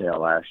in our sale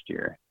last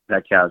year.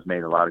 That cow's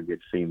made a lot of good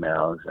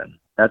females, and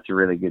that's a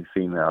really good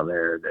female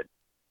there that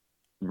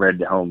bred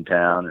to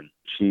hometown, and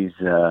she's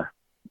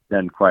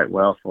done quite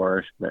well for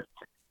us, but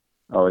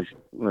always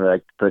we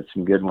like to put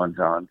some good ones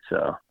on.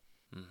 So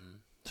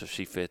So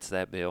she fits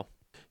that bill.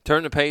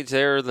 Turn the page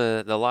there,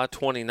 the lot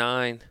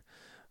 29.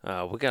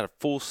 We got a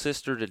full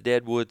sister to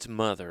Deadwood's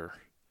mother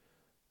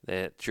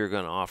that you're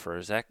going to offer.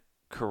 Is that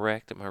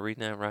correct? Am I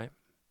reading that right?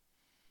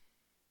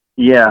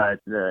 Yeah,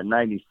 the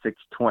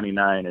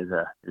 9629 is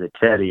a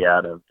Teddy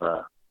out of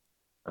a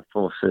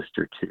full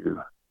sister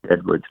to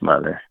Deadwood's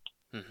mother.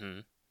 Mm-hmm.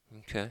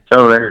 Okay.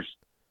 So there's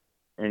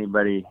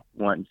anybody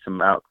wanting some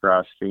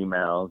outcross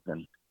females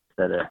and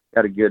that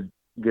got a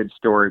good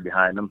story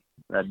behind them,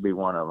 that'd be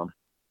one of them.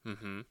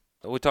 Mm-hmm.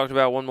 We talked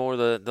about one more,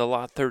 the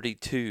lot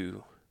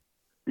 32.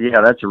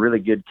 Yeah, that's a really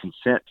good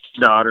consent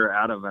daughter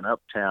out of an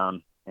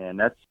Uptown, and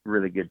that's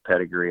really good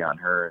pedigree on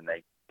her, and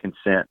they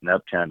consent and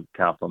Uptown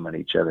complement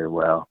each other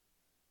well.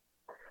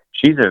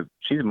 She's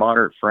a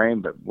moderate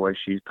frame, but boy,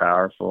 she's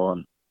powerful,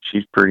 and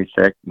she's pretty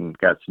thick and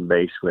got some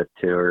base width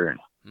to her. And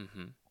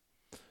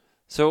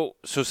So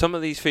some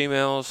of these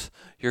females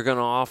you're going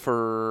to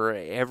offer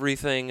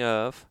everything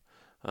of.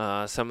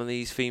 Some of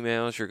these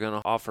females you're going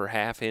to offer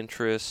half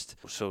interest.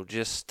 So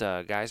just,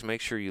 guys,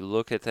 make sure you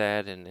look at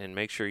that and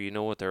make sure you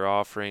know what they're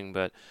offering.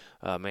 But,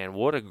 man,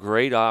 what a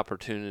great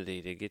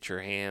opportunity to get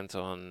your hands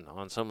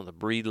on some of the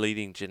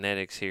breed-leading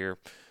genetics here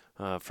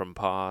from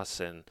POS.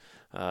 And,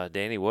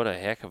 Danny, what a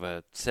heck of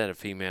a set of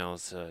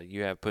females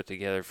you have put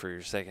together for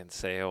your second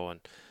sale. And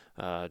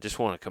just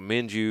want to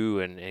commend you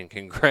and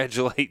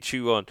congratulate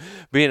you on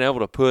being able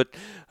to put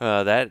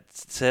that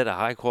set of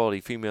high-quality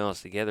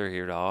females together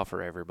here to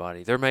offer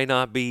everybody. There may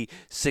not be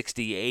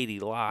 60, 80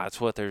 lots.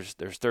 There's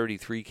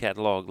 33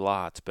 catalog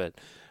lots, but,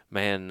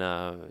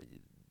 man,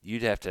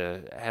 you'd have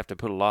to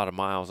put a lot of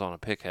miles on a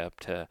pickup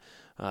to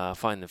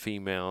find the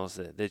females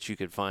that you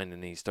could find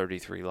in these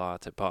 33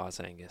 lots at POS,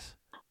 Angus.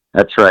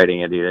 That's right,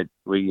 Andy.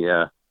 We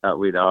thought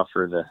we'd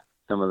offer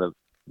some of the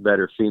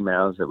better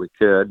females that we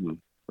could, and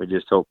we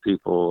just hope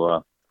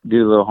people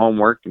do a little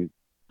homework and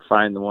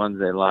find the ones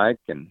they like,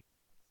 and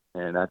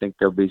I think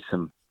there'll be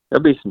some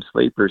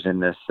sleepers in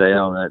this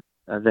sale that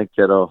I think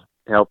that'll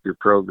help your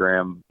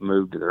program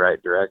move to the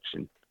right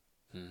direction.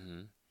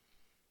 Mm-hmm.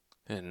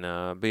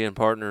 And being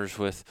partners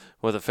with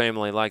a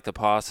family like the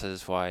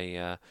POSes,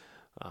 why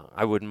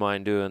I wouldn't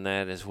mind doing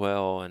that as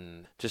well,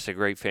 and just a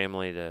great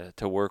family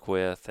to work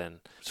with, and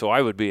so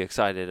I would be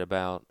excited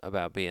about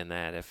being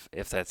that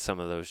if that's some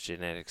of those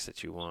genetics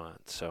that you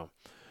want. So,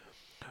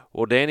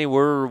 well, Danny,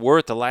 we're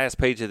at the last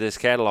page of this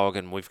catalog,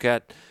 and we've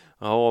got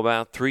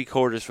about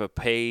 3/4 of a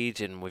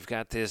page, and we've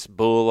got this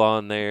bull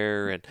on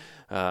there, and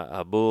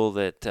a bull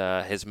that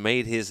has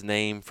made his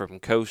name from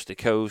coast to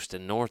coast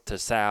and north to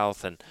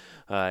south, and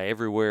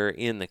everywhere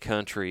in the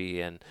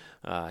country, and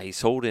he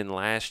sold in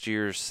last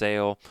year's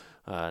sale.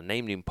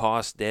 Named him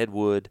Poss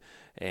Deadwood,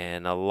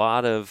 and a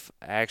lot of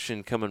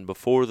action coming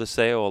before the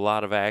sale, a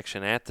lot of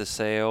action at the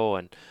sale,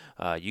 and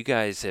you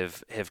guys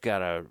have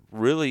got a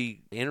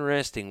really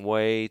interesting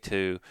way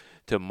to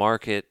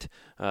market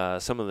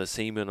some of the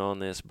semen on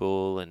this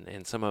bull,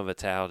 and some of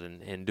it's out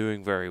and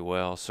doing very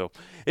well. So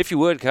if you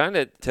would, kind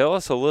of tell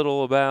us a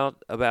little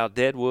about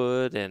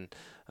Deadwood and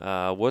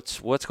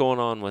what's going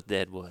on with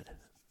Deadwood.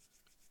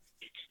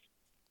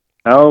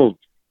 Oh,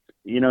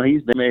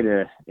 he's made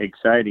a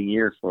exciting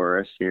year for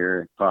us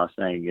here at Poss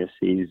Angus.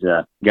 He's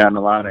gotten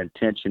a lot of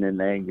attention in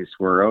the Angus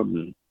world,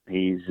 and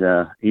he's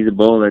a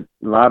bull that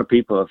a lot of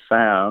people have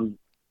found,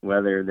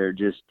 whether they're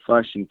just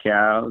flushing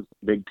cows,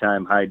 big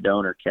time high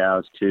donor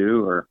cows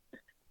too, or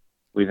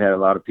we've had a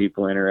lot of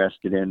people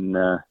interested in,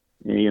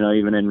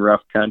 even in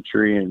rough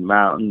country and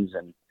mountains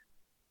and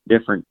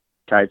different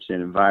types of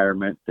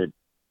environment that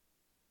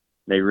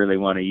they really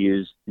want to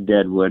use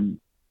Deadwood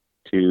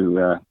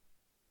to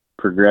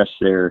progress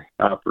their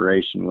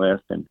operation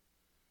with. And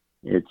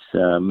it's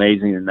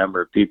amazing the number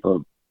of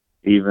people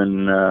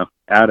even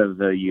out of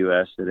the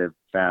U.S. that have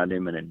found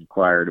him and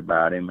inquired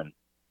about him. And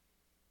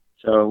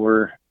so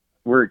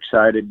we're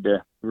excited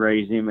to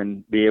raise him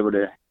and be able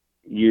to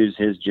use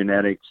his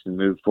genetics and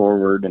move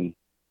forward. And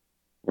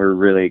we're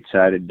really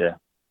excited to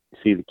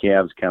see the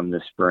calves come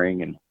this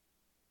spring and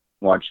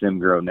watch them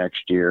grow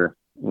next year.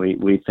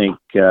 We think,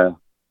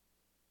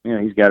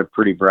 he's got a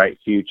pretty bright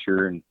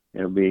future, and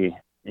it'll be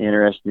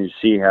interesting to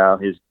see how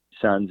his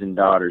sons and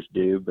daughters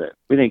do, but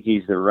we think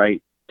he's the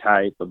right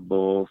type of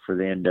bull for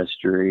the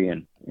industry,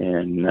 and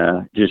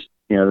just,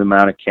 the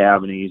amount of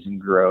cavities and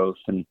growth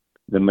and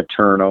the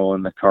maternal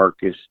and the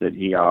carcass that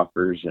he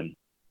offers. And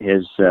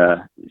his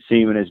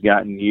semen has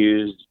gotten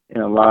used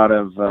in a lot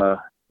of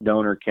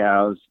donor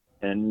cows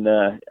and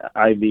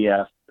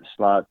IVF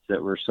slots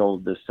that were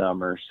sold this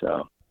summer.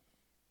 So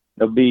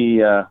there'll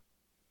be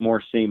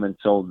more semen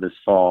sold this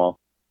fall.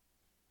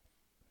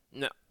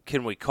 No.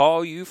 Can we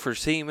call you for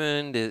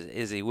semen?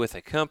 Is he with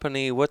a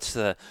company? What's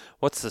the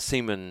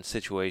semen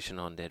situation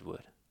on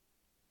Deadwood?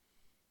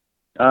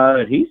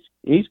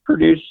 He's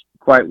produced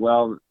quite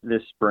well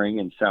this spring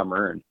and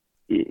summer, and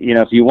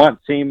if you want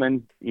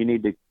semen, you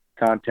need to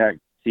contact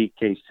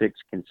CK6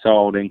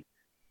 Consulting,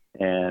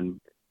 and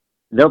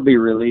they'll be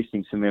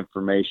releasing some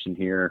information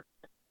here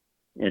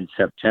in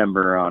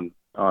September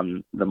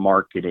on the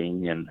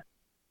marketing and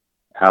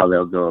how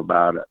they'll go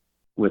about it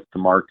with the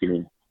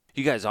marketing.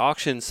 You guys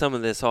auctioned some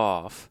of this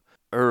off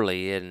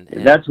early, and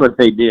that's what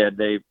they did.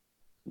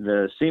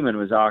 The semen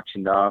was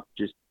auctioned off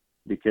just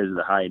because of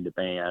the high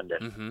demand,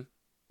 and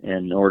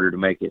in order to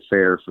make it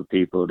fair for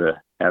people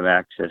to have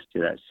access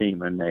to that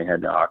semen, they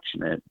had to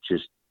auction it,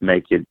 just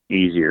make it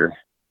easier.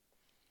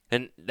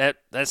 And that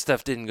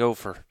stuff didn't go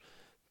for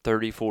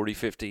 $30, $40,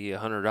 $50,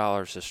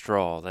 $100 a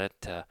straw.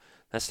 That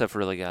stuff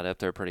really got up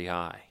there pretty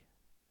high.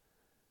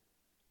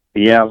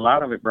 Yeah, a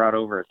lot of it brought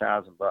over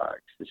 $1,000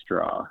 a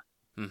straw.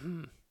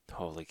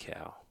 Holy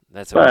cow!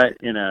 But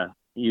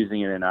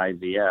using it in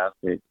IVF,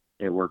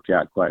 it worked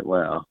out quite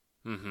well.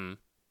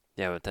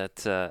 Yeah, but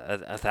that's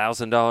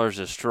 $1,000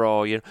 a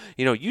straw.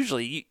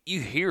 Usually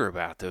you hear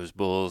about those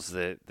bulls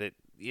that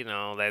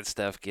that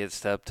stuff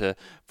gets up to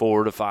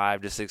 $400 to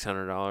 $500 to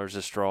 $600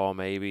 a straw,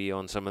 maybe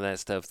on some of that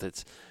stuff.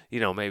 That's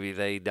maybe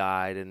they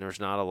died and there's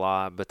not a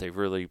lot, but they're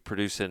really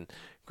producing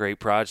great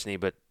progeny.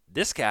 But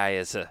this guy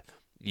is a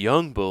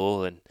young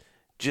bull and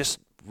just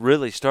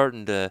really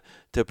starting to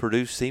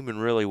produce semen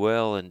really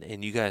well,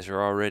 and you guys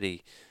are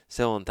already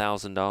selling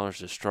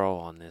 $1,000 a straw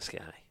on this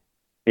guy.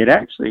 It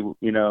actually,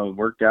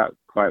 worked out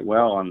quite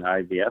well on the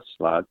IVF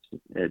slots.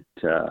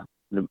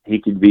 He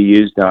could be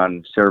used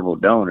on several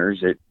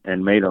donors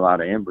and made a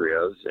lot of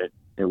embryos.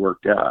 It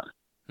worked out.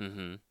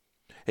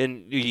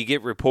 And you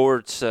get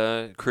reports.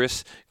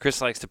 Chris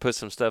likes to put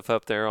some stuff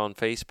up there on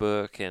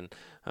Facebook, and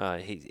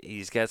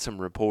he's got some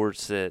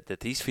reports that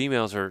these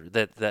females are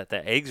that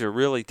the eggs are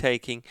really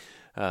taking.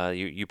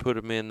 You put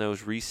them in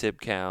those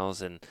recip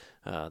cows, and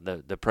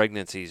the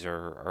pregnancies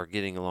are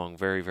getting along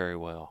very, very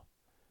well.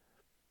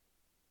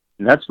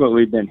 And that's what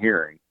we've been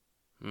hearing.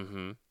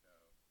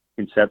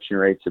 Conception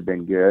rates have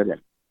been good,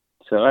 and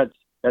so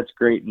that's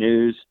great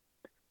news.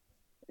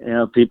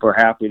 People are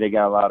happy. They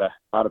got a lot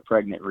of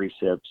pregnant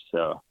recips,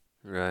 so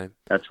right.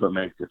 That's what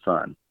makes it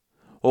fun.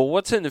 Well,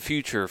 what's in the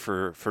future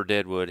for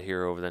Deadwood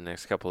here over the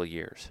next couple of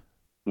years?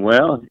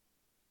 Well,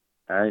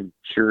 I'm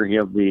sure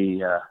he'll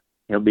be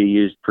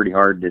used pretty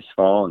hard this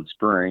fall and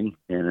spring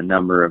in a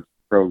number of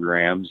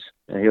programs.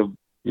 He'll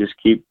just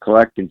keep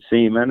collecting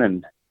semen,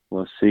 and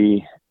we'll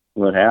see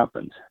what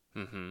happens.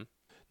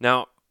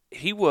 Now,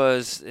 he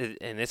was,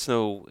 and it's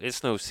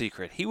no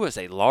secret, he was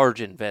a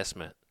large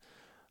investment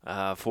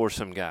for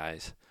some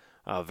guys,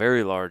 a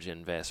very large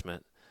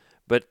investment.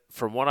 But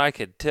from what I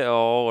could tell,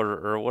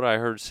 or what I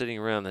heard sitting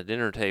around the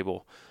dinner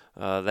table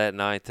that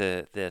night,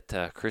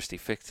 that Christy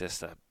fixed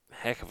us a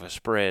heck of a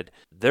spread.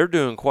 They're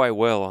doing quite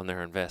well on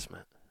their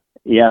investment.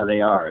 Yeah,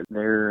 they are.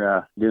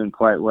 They're doing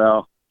quite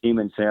well. Team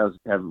sales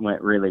have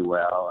went really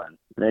well, and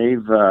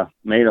they've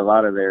made a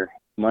lot of their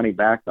money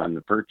back on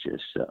the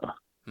purchase. So,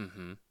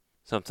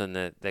 something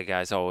that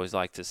guys always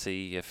like to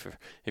see. If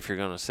you're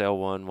going to sell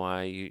one,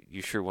 why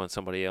you sure want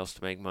somebody else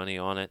to make money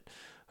on it,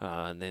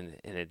 and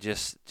it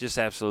just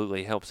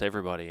absolutely helps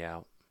everybody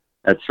out.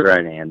 That's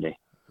right, Andy.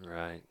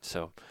 Right.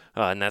 So,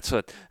 and that's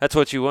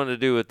what you want to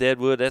do with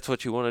Deadwood. That's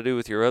what you want to do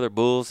with your other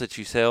bulls that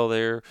you sell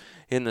there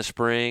in the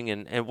spring.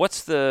 And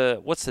what's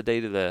the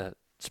date of the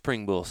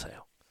spring bull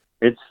sale?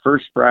 It's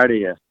first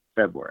Friday of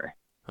February.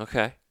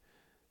 Okay.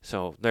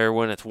 So there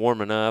when it's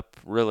warming up,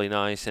 really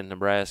nice in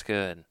Nebraska,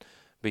 and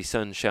be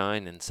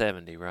sunshine and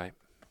 70, right?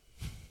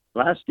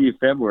 Last few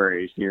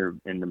Februarys here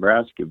in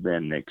Nebraska have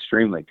been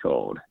extremely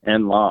cold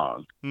and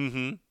long.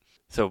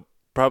 So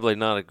probably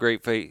not a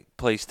great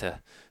place to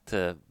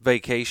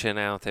vacation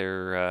out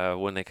there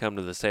when they come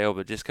to the sale,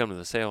 but just come to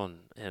the sale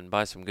and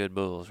buy some good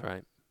bulls,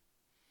 right?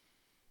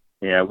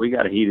 Yeah, we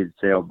got a heated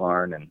sale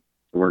barn, and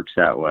it works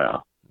out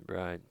well.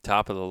 Right.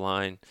 Top of the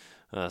line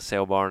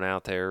sale barn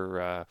out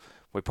there.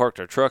 We parked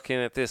our truck in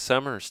it this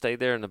summer and stayed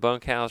there in the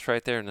bunkhouse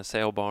right there in the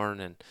sale barn,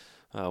 and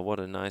what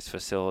a nice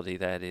facility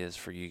that is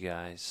for you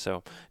guys.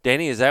 So,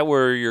 Danny, is that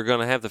where you're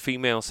going to have the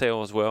female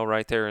sale as well,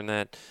 right there in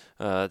that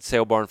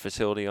sale barn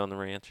facility on the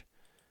ranch?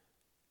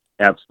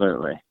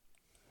 Absolutely.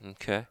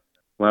 Okay.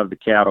 We'll have the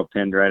cattle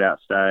pinned right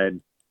outside,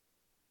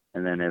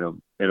 and then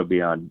it'll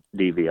be on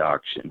DV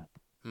auction.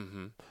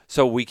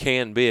 So we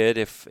can bid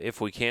if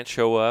we can't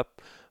show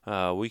up.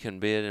 We can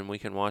bid and we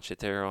can watch it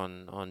there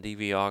on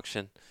DV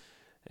auction,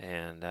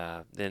 and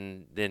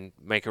then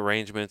make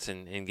arrangements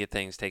and get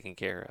things taken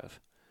care of.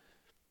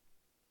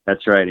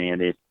 That's right,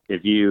 Andy.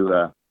 If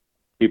you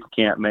people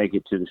can't make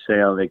it to the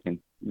sale, they can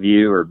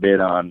view or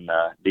bid on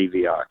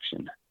DV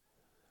auction.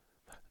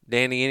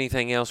 Danny,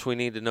 anything else we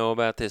need to know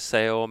about this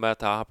sale, about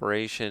the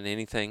operation,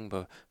 anything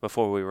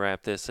before we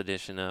wrap this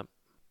edition up?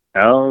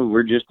 Oh,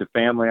 we're just a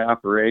family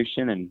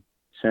operation in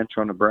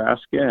central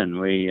Nebraska, and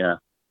we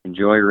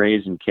enjoy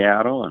raising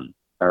cattle, and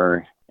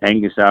our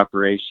Angus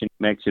operation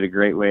makes it a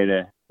great way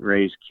to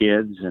raise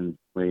kids, and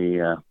we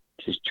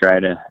just try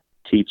to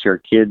teach our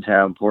kids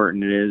how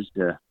important it is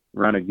to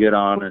run a good,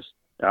 honest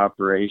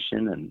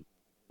operation and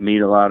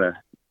meet a lot of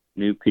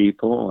new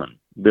people and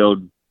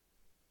build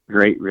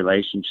great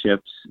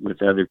relationships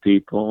with other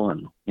people.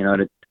 And,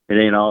 it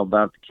ain't all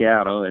about the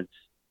cattle. It's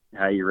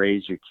how you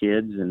raise your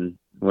kids and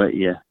what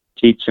you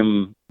teach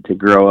them to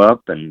grow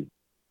up and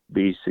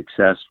be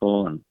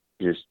successful, and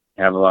just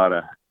have a lot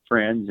of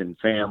friends and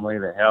family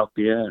that help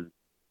you,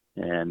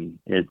 and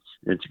it's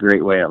a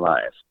great way of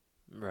life.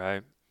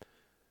 Right.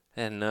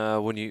 And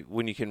when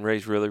you can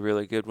raise really,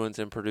 really good ones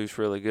and produce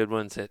really good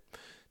ones, it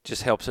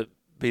just helps it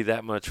be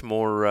that much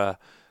more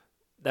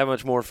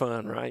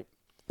fun, right?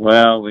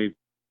 Well,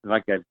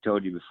 like I've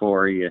told you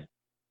before,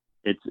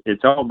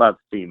 it's all about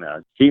the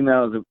females.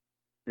 Females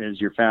is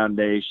your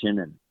foundation,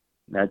 and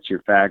that's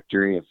your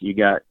factory. If you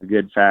got a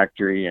good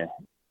factory,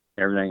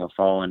 everything will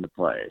fall into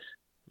place.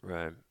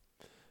 Right.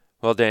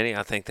 Well, Danny,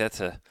 I think that's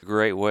a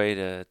great way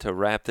to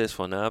wrap this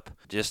one up.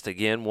 Just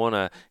again, want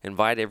to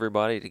invite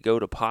everybody to go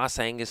to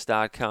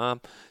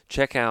POSAngus.com,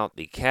 check out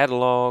the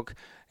catalog,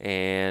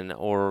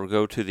 or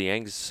go to the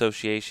Angus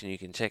Association. You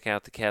can check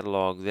out the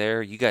catalog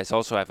there. You guys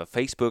also have a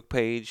Facebook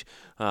page,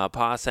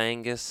 POS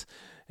Angus,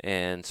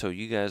 and so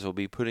you guys will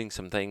be putting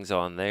some things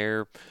on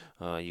there.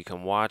 You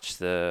can watch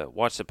the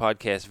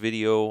podcast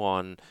video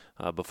on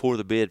Before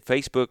the Bid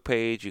Facebook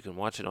page. You can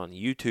watch it on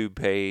the YouTube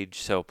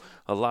page. So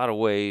a lot of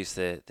ways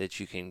that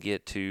you can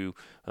get to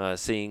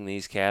seeing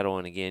these cattle.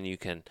 And again, you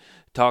can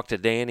talk to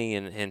Danny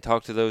and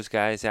talk to those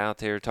guys out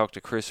there. Talk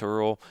to Chris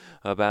Earl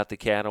about the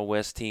cattle,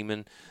 Wes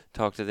Tiemann.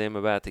 Talk to them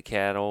about the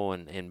cattle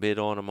and bid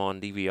on them on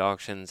DV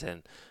auctions.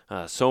 And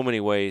so many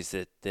ways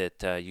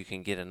that you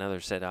can get another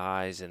set of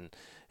eyes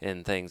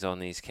and things on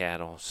these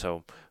cattle.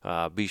 So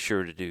be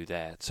sure to do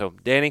that. So,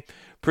 Danny,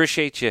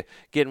 appreciate you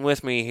getting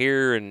with me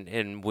here,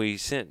 and we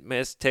sent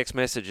text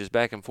messages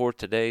back and forth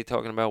today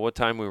talking about what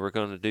time we were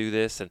going to do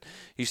this, and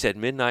you said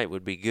midnight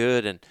would be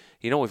good, and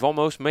we've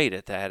almost made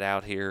it that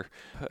out here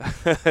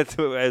as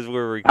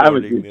we're recording. I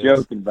was just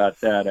joking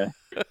about that.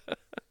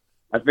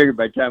 I figured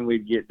by the time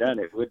we'd get done,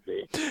 it would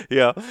be.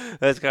 Yeah,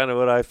 that's kind of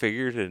what I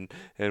figured,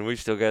 and we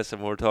still got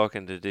some more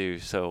talking to do.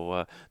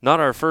 So not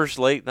our first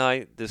late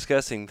night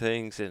discussing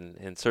things,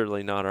 and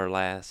certainly not our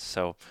last.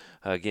 So,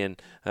 again,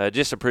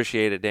 just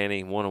appreciate it,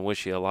 Danny. Want to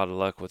wish you a lot of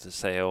luck with the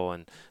sale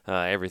and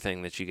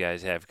everything that you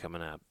guys have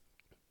coming up.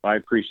 I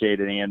appreciate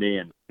it, Andy.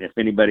 And if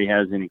anybody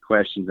has any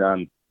questions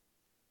on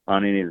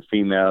any of the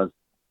females,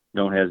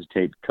 don't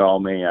hesitate to call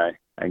me. I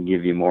can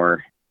give you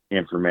more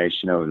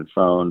information over the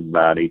phone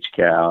about each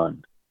cow,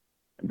 and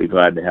I'd be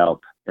glad to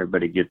help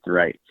everybody get the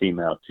right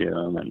female to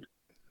them. And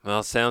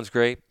well, sounds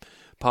great.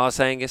 Pas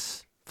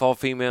Angus Fall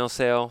Female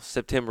Sale,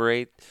 September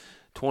 8th,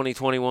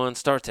 2021,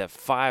 starts at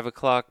 5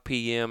 o'clock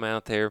p.m.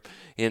 out there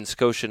in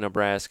Scotia,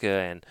 Nebraska,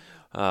 and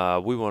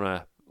we want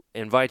to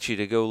invite you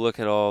to go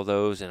look at all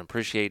those and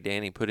appreciate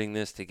Danny putting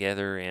this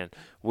together. And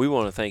we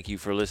want to thank you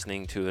for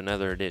listening to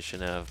another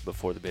edition of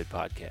Before the Bid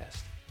podcast.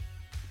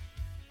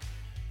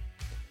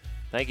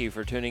 Thank you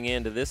for tuning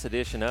in to this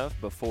edition of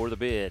Before the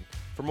Bid.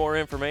 For more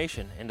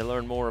information and to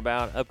learn more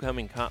about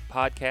upcoming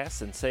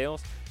podcasts and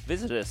sales,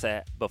 visit us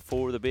at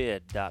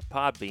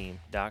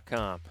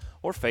beforethebid.podbean.com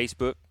or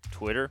Facebook,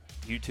 Twitter,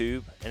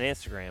 YouTube, and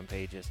Instagram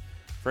pages.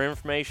 For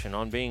information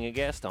on being a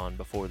guest on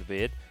Before the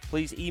Bid,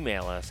 please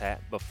email us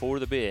at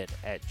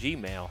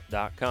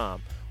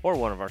beforethebid@gmail.com or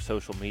one of our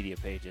social media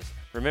pages.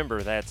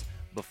 Remember, that's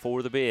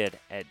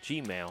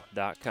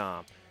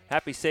beforethebid@gmail.com.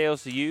 Happy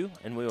sales to you,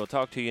 and we will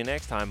talk to you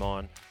next time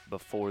on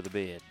Before the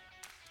Bid.